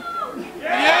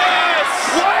 Yes!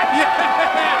 What?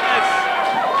 Yes!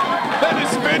 That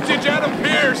is vintage Adam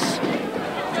Pearce.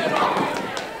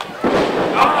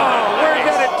 Oh, where did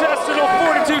that intestinal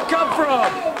fortitude come from?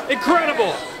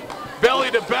 Incredible.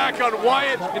 Belly to back on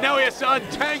Wyatt, and now he has to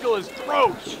untangle his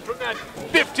throat from that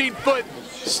 15-foot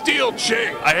steel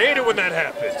chain. I hate it when that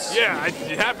happens. Yeah,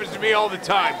 it happens to me all the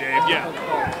time, Dave, yeah.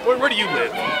 Where do you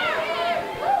live?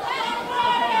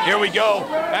 Here we go.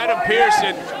 Adam Pearce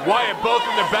and Wyatt both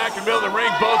in the back and middle of the ring,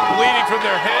 both bleeding from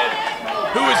their head.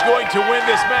 Who is going to win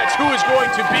this match? Who is going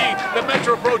to be the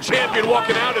Metro Pro champion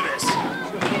walking out of this?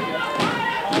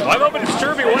 I'm hoping it's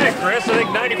Jeremy Wyatt, Chris. I think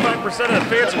 95% of the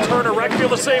fans at Turner Rec feel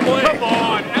the same way. Come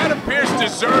on, Adam Pearce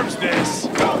deserves this.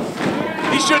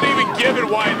 He shouldn't even given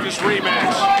Wyatt this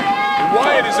rematch.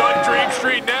 Wyatt is on Dream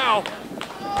Street now.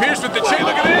 Pearce with the chain,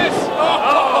 look at this!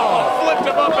 Oh, flipped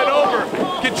him up and over.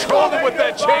 Controlled him with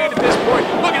that chain at this point.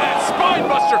 Look at that spine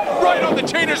buster right on the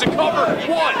chain. There's a cover. 1,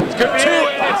 2,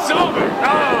 and it's over.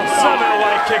 Oh, somehow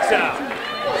Wyatt kicks out.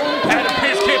 Adam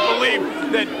Pearce can't believe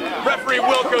that referee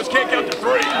Wilco's can't count to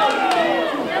 3.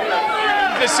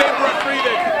 The same referee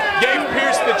that gave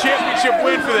Pearce the championship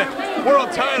win for the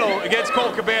world title against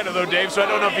Colt Cabana, though, Dave, so I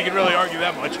don't know if you can really argue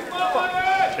that much.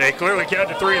 They clearly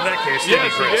counted 3 in that case, yes,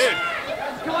 didn't he, Chris? Did.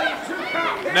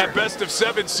 In that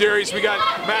best-of-7 series, we got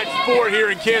match 4 here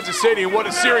in Kansas City, and what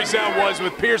a series that was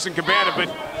with Pearce and Cabana. But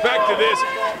back to this,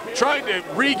 trying to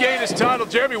regain his title,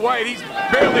 Jeremy Wyatt, he's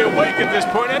barely awake at this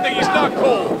point. I think he's not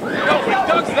cold. No, but he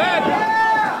does that.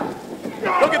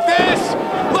 Look at this!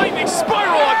 Lightning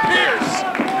spiral on Pearce!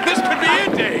 This could be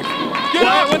it, Dave! Get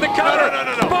Wyatt up! with the cover!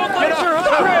 No. Both legs are up,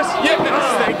 Chris! Yes,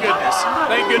 thank goodness.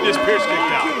 Thank goodness Pearce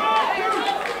kicked out.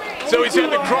 So he's in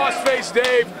the crossface,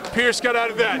 Dave. Pearce got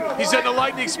out of that. He's in the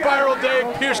lightning spiral,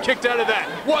 Dave. Pearce kicked out of that.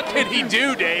 What can he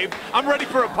do, Dave? I'm ready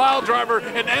for a pile driver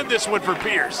and end this one for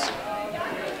Pearce.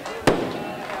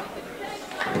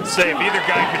 Say, if either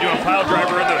guy could do a pile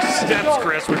driver in those steps,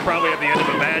 Chris, we'd probably have the end of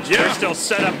the match. Yeah. They're still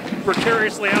set up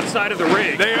precariously outside of the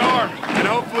ring. They are, and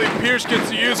hopefully Pearce gets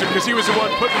to use it because he was the one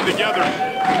putting them together.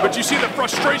 But you see the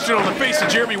frustration on the face of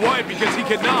Jeremy Wyatt because he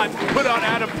cannot put on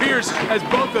Adam Pearce as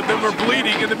both of them are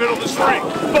bleeding in the middle of this ring.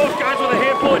 Both guys with a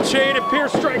handful of chain, and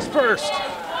Pearce strikes first.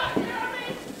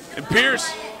 And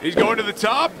Pearce, he's going to the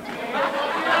top.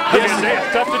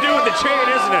 It's tough to do with the chain,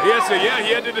 isn't it? Yes, yeah,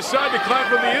 he had to decide to climb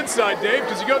from the inside, Dave,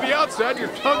 because you go the outside, you're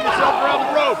hung yourself around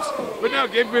the ropes. But now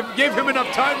gave him enough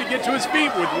time to get to his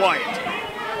feet with Wyatt.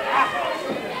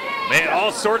 Man,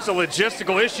 all sorts of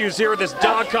logistical issues here with this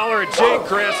dog collar and chain,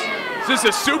 Chris. Is this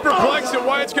a superplex that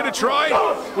Wyatt's going to try?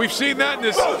 We've seen that in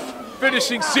this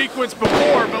finishing sequence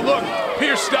before, but look,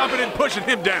 Pearce stopping and pushing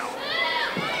him down.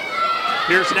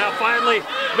 Pearce now finally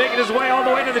making his way all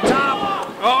the way to the top.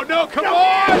 Oh, no, come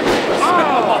on!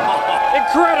 Oh,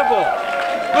 incredible!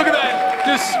 Look at that,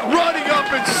 just running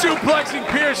up and suplexing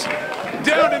Pearce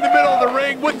down in the middle of the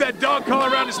ring with that dog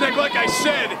collar around his neck. Like I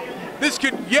said, this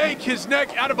could yank his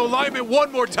neck out of alignment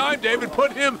one more time, Dave, and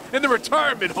put him in the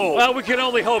retirement hole. Well, we can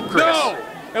only hope, Chris. No!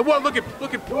 And what? Look at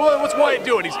what's Wyatt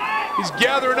doing? He's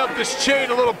gathering up this chain,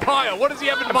 a little pile. What does he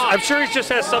have in mind? I'm sure he just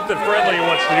has something friendly he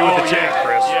wants to do with the chain,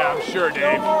 Chris. Yeah, I'm sure,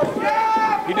 Dave.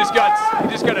 He just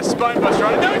got a spine buster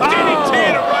on it. Now DDT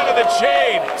and a run of the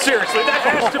chain. Seriously, that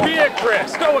has to be it,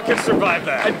 Chris. No one can survive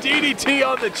that. A DDT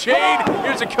on the chain.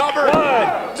 Here's a cover.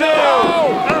 1, 2.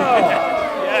 Oh.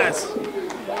 Yes.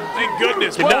 Thank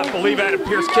goodness. Did not believe Adam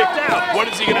Pearce kicked out. What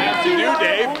is he going to have to do,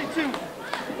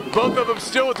 Dave? Both of them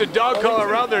still with the dog collar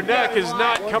around their neck has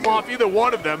not come off either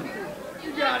one of them.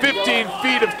 15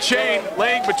 feet of chain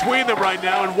laying between them right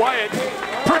now, and Wyatt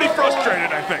pretty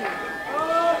frustrated, I think.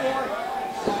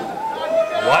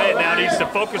 Wyatt now needs to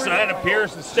focus on Adam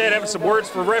Pearce instead, having some words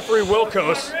for referee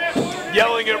Wilkos.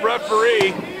 Yelling at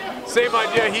referee. Same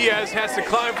idea he has to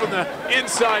climb from the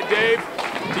inside, Dave,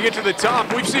 to get to the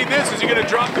top. We've seen this. Is he going to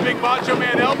drop the big Macho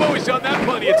Man elbow? He's done that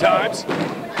plenty of times.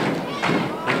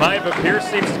 But Pearce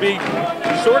seems to be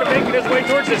sort of making his way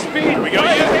towards his feet. Here we go.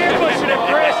 He's ambushing him,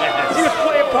 Chris. He was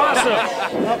playing possum.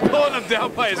 Pulling him down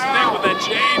by his neck with that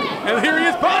chain. And here he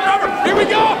is, pulling over. Here we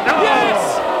go. No.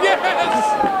 Yes. Yes.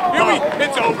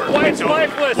 It's over. Wyatt's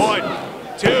lifeless. 1,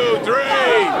 2, 3.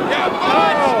 Yeah,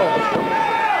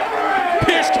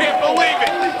 Pearce can't believe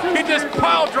it. He just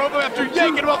pile drove him after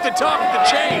yanking him off the top of the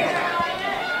chain.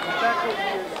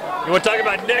 You want to talk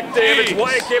about neck damage?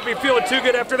 Wyatt can't be feeling too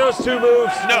good after those two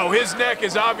moves. No, his neck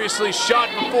is obviously shot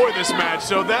before this match,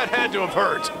 so that had to have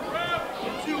hurt.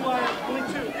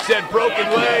 Said broken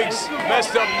legs,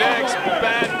 messed up necks,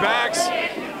 bad backs.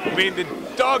 I mean, the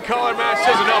dog collar match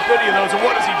doesn't help any of those. And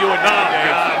what is he doing now,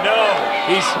 Dave? No.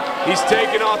 He's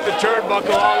taking off the turnbuckle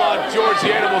a la George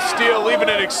the Animal Steel, leaving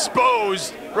it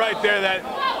exposed right there.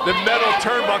 The metal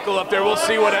turnbuckle up there. We'll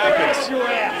see what happens.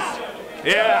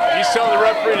 Yeah, he's telling the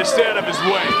referee to stand up his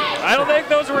way. I don't think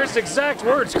those were his exact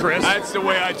words, Chris. That's the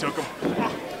way I took them.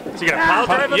 Is he going to pile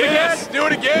drive him yes, again? Do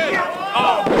it again.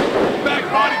 Oh, back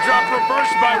body drop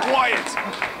reversed by Wyatt.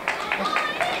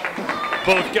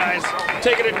 Both guys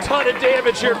taking a ton of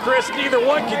damage here, Chris. Neither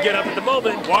one can get up at the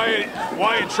moment.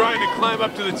 Wyatt trying to climb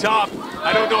up to the top.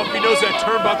 I don't know if he knows that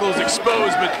turnbuckle is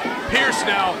exposed, but Pearce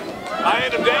now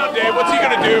eyeing him down, Dave. What's he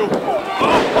going to do?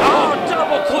 Oh,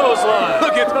 double clothesline.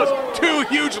 Look at those two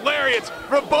huge lariats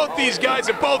from both these guys,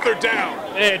 and both are down.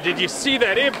 And did you see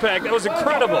that impact? That was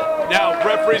incredible. Now,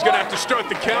 referee's going to have to start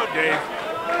the count, Dave.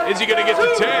 Is he going to get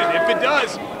to 10? If it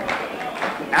does,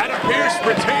 Adam Pearce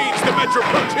retains the Metro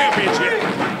Pro Championship.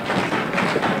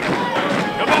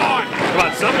 Come on. Come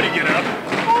on, somebody get up.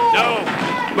 No,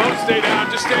 both stay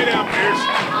down. Just stay down, Pearce.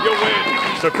 You'll win.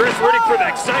 So Chris rooting for the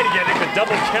exciting ending, the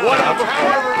double count.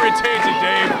 However retains it,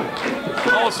 Dave.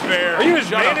 All's fair. Are you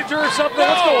his manager or something? No.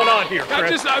 What's going on here,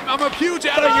 Chris? I'm a huge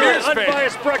Adam Pearce fan. You're an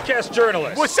unbiased broadcast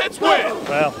journalist. Well, since when?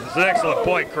 Well, it's an excellent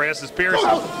point, Chris. As Pearce is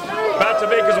about to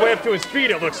make his way up to his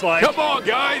feet, it looks like. Come on,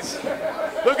 guys.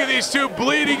 Look at these two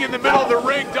bleeding in the middle of the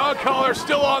ring. Dog collar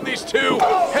still on these two.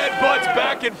 Headbutts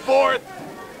back and forth.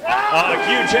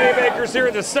 Huge haymakers here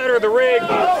in the center of the ring.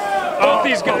 Both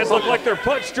these guys look like they're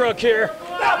punch drunk here.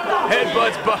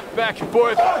 Headbutts back and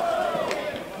forth.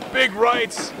 Big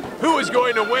rights. Who is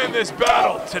going to win this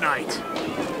battle tonight?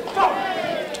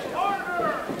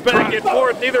 Back and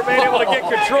forth, neither man able to get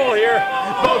control here.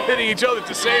 Both hitting each other at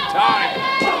the same time.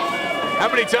 How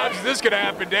many times is this going to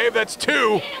happen, Dave? That's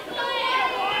 2.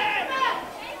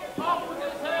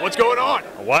 What's going on?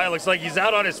 Wyatt looks like he's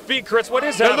out on his feet, Chris. What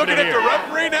is They're happening looking at here? the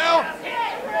referee now?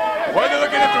 Why are they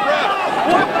looking at the ref?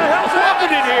 What the hell's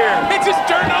happening here? He just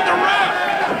turned on the ref.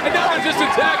 And now they're just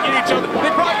attacking each other. They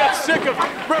probably got sick of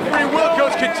referee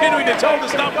Wilkos continuing to tell them to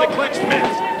stop the clinch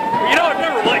fist. You know, I've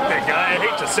never liked that guy. I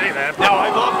hate to say that. No, I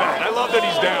love that. I love that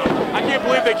he's down. I can't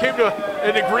believe they came to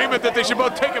an agreement that they should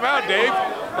both take him out, Dave.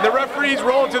 And the referee's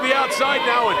rolling to the outside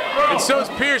now, and so's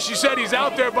Pearce. You said he's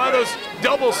out there by those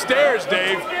double stairs,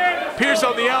 Dave. Pearce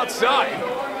on the outside.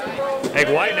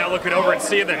 Hey, Wyatt now looking over and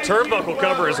seeing that turnbuckle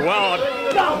cover as well.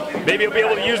 Maybe he'll be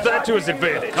able to use that to his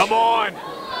advantage. Come on.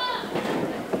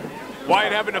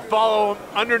 Wyatt having to follow him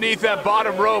underneath that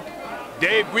bottom rope.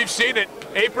 Dave, we've seen it.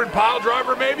 Apron pile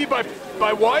driver maybe by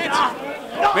Wyatt.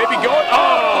 Maybe going.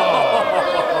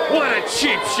 Oh! What a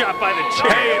cheap shot by the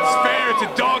chair. Hey, it's fair. It's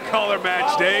a dog collar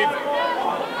match, Dave.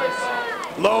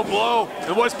 Low blow.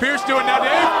 And what's Pearce doing now,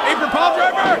 Dave? Apron pile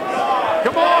driver.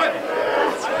 Come on.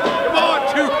 Come on.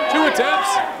 Two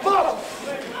attempts.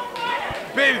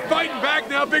 Baby, fighting back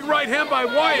now. Big right hand by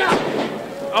Wyatt.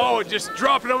 Oh, just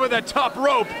dropping over that top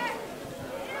rope.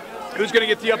 Who's going to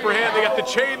get the upper hand? They got the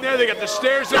chain there. They got the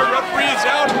stairs there. Referee is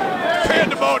out.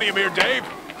 Pandemonium here, Dave.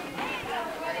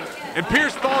 And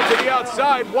Pearce falls to the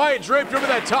outside. Wyatt draped over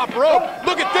that top rope.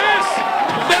 Look at this.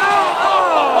 No!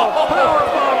 Oh,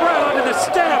 powerbomb right onto the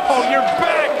steps. Oh, your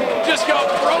back just got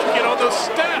broken on those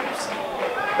steps.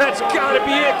 That's got to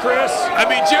be it, Chris. I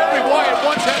mean, Jeremy Wyatt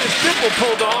once had his nipple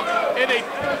pulled off in a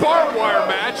barbed wire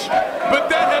match,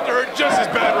 but that had to hurt just as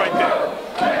bad right there.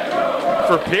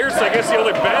 For Pearce, I guess the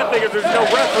only bad thing is there's no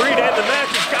referee to end the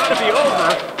match. It's got to be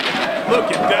over.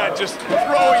 Look at that, just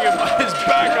throwing him his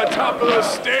back on top of those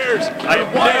stairs.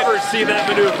 I've never seen that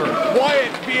maneuver.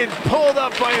 Wyatt being pulled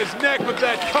up by his neck with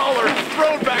that collar,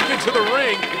 thrown back into the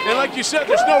ring. And like you said,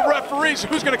 there's no referee, so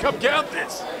who's going to come count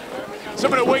this?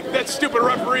 Somebody wake that stupid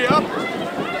referee up.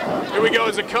 Here we go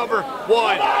as a cover. 1,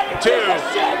 2, 3, 4,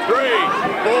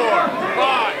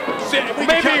 5, 6.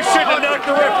 Maybe you shouldn't have knocked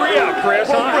the referee out, Chris.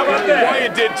 Huh? How about that?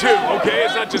 Wyatt did too, okay?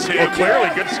 It's not just him. Well,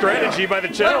 clearly, good strategy by the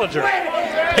challenger.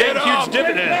 Get up. Huge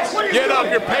dividends. Get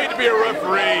up, you're paid to be a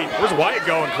referee. Where's Wyatt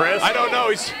going, Chris? I don't know.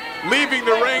 He's leaving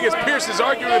the ring as Pearce is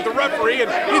arguing with the referee,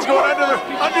 and he's going under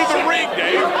the ring,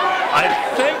 Dave. I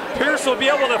think Pearce will be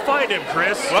able to find him,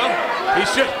 Chris. Well,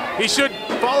 he should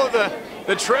follow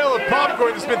the trail of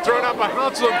popcorn that's been thrown out by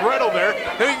Hansel and Gretel there.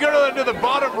 Then he can go under the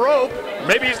bottom rope.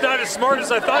 Maybe he's not as smart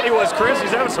as I thought he was, Chris.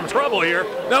 He's having some trouble here.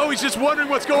 No, he's just wondering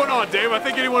what's going on, Dave. I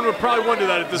think anyone would probably wonder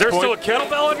that at this point. Is there still a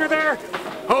kettlebell under there?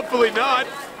 Hopefully not,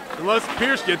 unless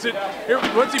Pearce gets it. Here,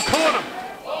 what's he pulling him?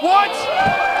 What?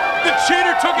 The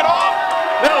cheater took it off?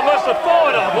 No, it must have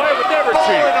fallen off. Wyatt would never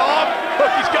cheat. Fallen off?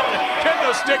 Look, he's got the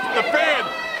kendo stick from the fan.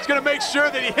 He's going to make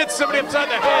sure that he hits somebody upside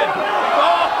the head.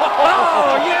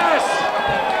 Oh, yes!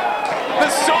 The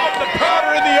salt, the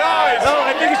powder in the eyes. No,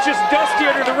 I think it's just dusty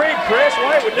under the ring, Chris.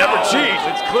 Wyatt would never cheat.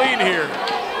 It's clean here,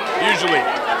 usually.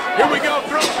 Here we go,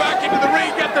 thrown back into the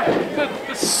ring. Got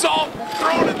the salt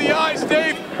thrown in the eyes,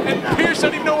 Dave. And Pearce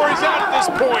doesn't even know where he's at this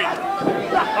point.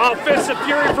 Oh, Fist of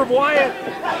Fury from Wyatt.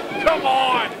 Come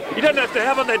on. He doesn't have to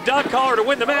have on that dog collar to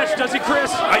win the match, does he,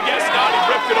 Chris? I guess not. He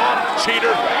ripped it off,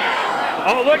 cheater.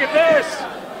 Oh, look at this.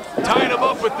 Tying him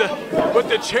up with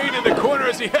the chain in the corner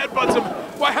as he headbutts him.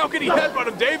 Why, how could he headbutt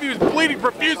him, Dave? He was bleeding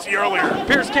profusely earlier.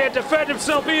 Pearce can't defend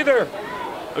himself either.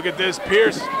 Look at this,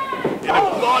 Pearce in a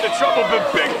lot of trouble,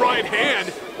 but big right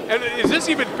hand. And is this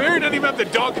even fair? He doesn't even have the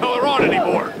dog collar on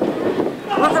anymore.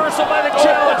 Reversal by the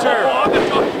challenger.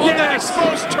 On that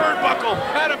exposed turnbuckle.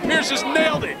 Adam Pearce just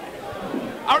nailed it.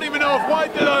 I don't even know if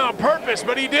Wyatt did that on purpose,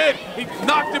 but he did. He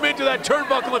knocked him into that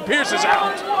turnbuckle and Pearce is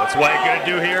out. What's Wyatt gonna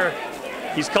do here?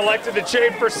 He's collected the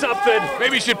chain for something.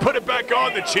 Maybe he should put it back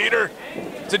on, the cheater.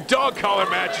 It's a dog collar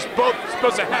match. He's both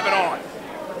supposed to have it on.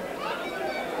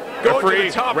 Going to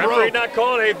the top rope. Referee not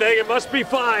calling anything. It must be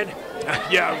fine.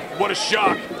 Yeah, what a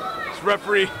shock. This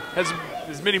referee has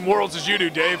as many morals as you do,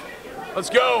 Dave. Let's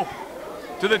go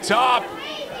to the top.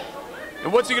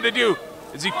 And what's he going to do?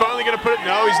 Is he finally going to put it?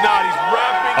 No, he's not. He's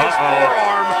wrapping his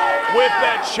forearm with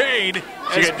that chain.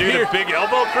 Is he going to do the big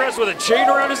elbow, Chris, with a chain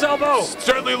around his elbow?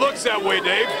 Certainly looks that way,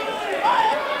 Dave.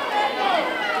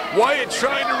 Wyatt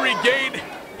trying to regain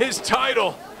his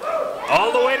title.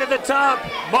 All the way to the top.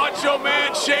 Macho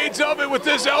Man shades of it with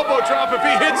this elbow drop. If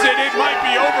he hits it, it might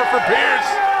be over for Pearce.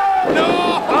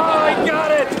 No! Oh, he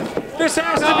got it. This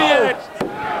has to be it.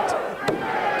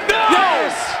 No!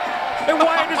 Yes! And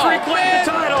Wyatt has reclaimed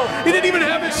the title. He didn't even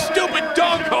have his stupid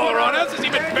dog collar on. How's this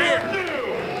even fair?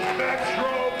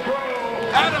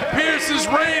 Adam Pearce's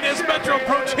reign as Metro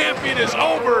Pro Champion is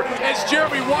over, as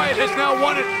Jeremy Wyatt has now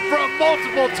won it from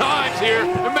multiple times here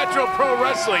in Metro Pro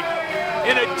Wrestling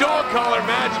in a dog collar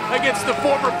match against the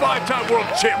former 5-time world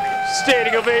champion.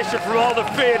 Standing ovation from all the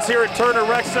fans here at Turner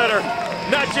Rec Center.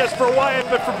 Not just for Wyatt,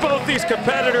 but for both these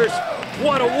competitors.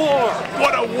 What a war!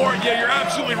 What a war! Yeah, you're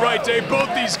absolutely right, Dave.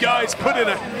 Both these guys put in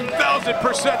 1,000%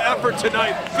 effort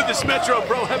tonight for this Metro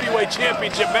Pro Heavyweight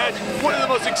Championship match. One of the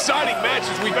most exciting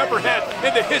matches we've ever had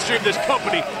in the history of this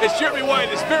company. As Jeremy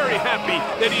Wyatt is very happy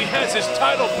that he has his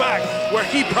title back where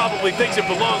he probably thinks it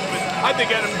belongs. But I think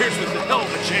Adam Pearce was a hell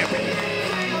of a champion.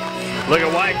 Look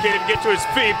at Wyatt can't even get to his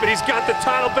feet, but he's got the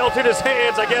title belt in his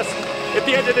hands. I guess at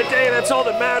the end of the day, that's all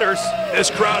that matters. This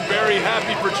crowd very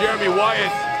happy for Jeremy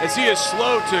Wyatt as he is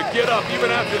slow to get up even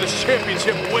after this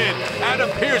championship win. Adam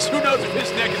Pearce, who knows if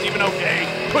his neck is even okay,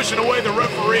 pushing away the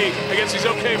referee. I guess he's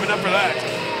okay enough for that.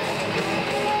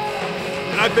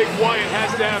 And I think Wyatt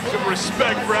has to have some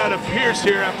respect for Adam Pearce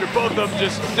here after both of them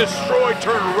just destroyed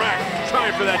Turner Rec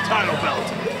trying for that title belt.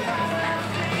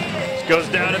 Goes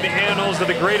down in the annals of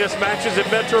the greatest matches in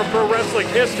Metro Pro Wrestling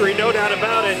history, no doubt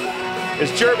about it. as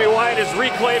Jeremy Wyatt has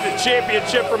reclaimed the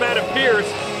championship from Adam Pearce.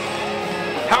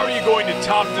 How are you going to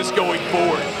top this going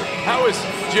forward? How is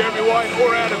Jeremy Wyatt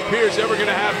or Adam Pearce ever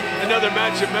going to have another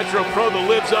match at Metro Pro that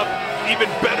lives up even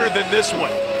better than this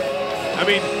one? I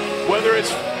mean, whether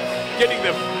it's getting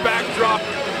the backdrop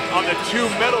on the two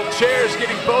metal chairs,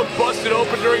 getting both busted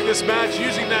open during this match,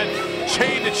 using that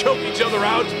chain to choke each other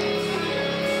out.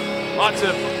 Lots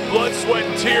of blood, sweat,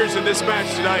 and tears in this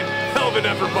match tonight. Hell of an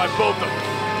effort by both of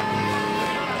them.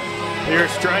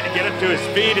 Pearce trying to get him to his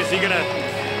feet. Is he going to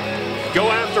go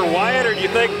after Wyatt, or do you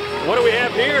think, what do we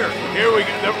have here? Here we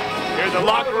go. Here in the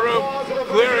locker room,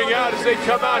 clearing out as they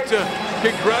come out to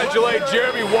congratulate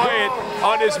Jeremy Wyatt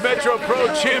on his Metro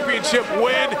Pro Championship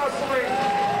win.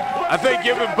 I think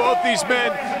giving both these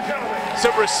men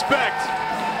some respect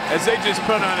as they just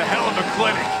put on a hell of a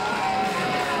clinic.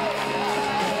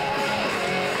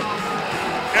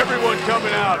 Everyone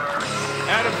coming out.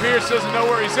 Adam Pearce doesn't know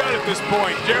where he's at this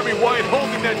point. Jeremy Wyatt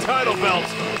holding that title belt.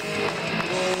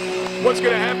 What's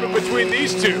going to happen between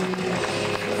these two?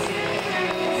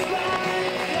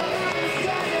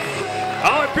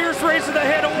 Oh, and Pearce raising the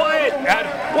hand of Wyatt.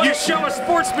 What a show of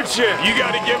sportsmanship. You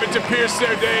got to give it to Pearce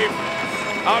there, Dave.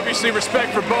 Obviously,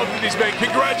 respect for both of these men.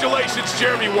 Congratulations,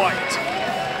 Jeremy Wyatt.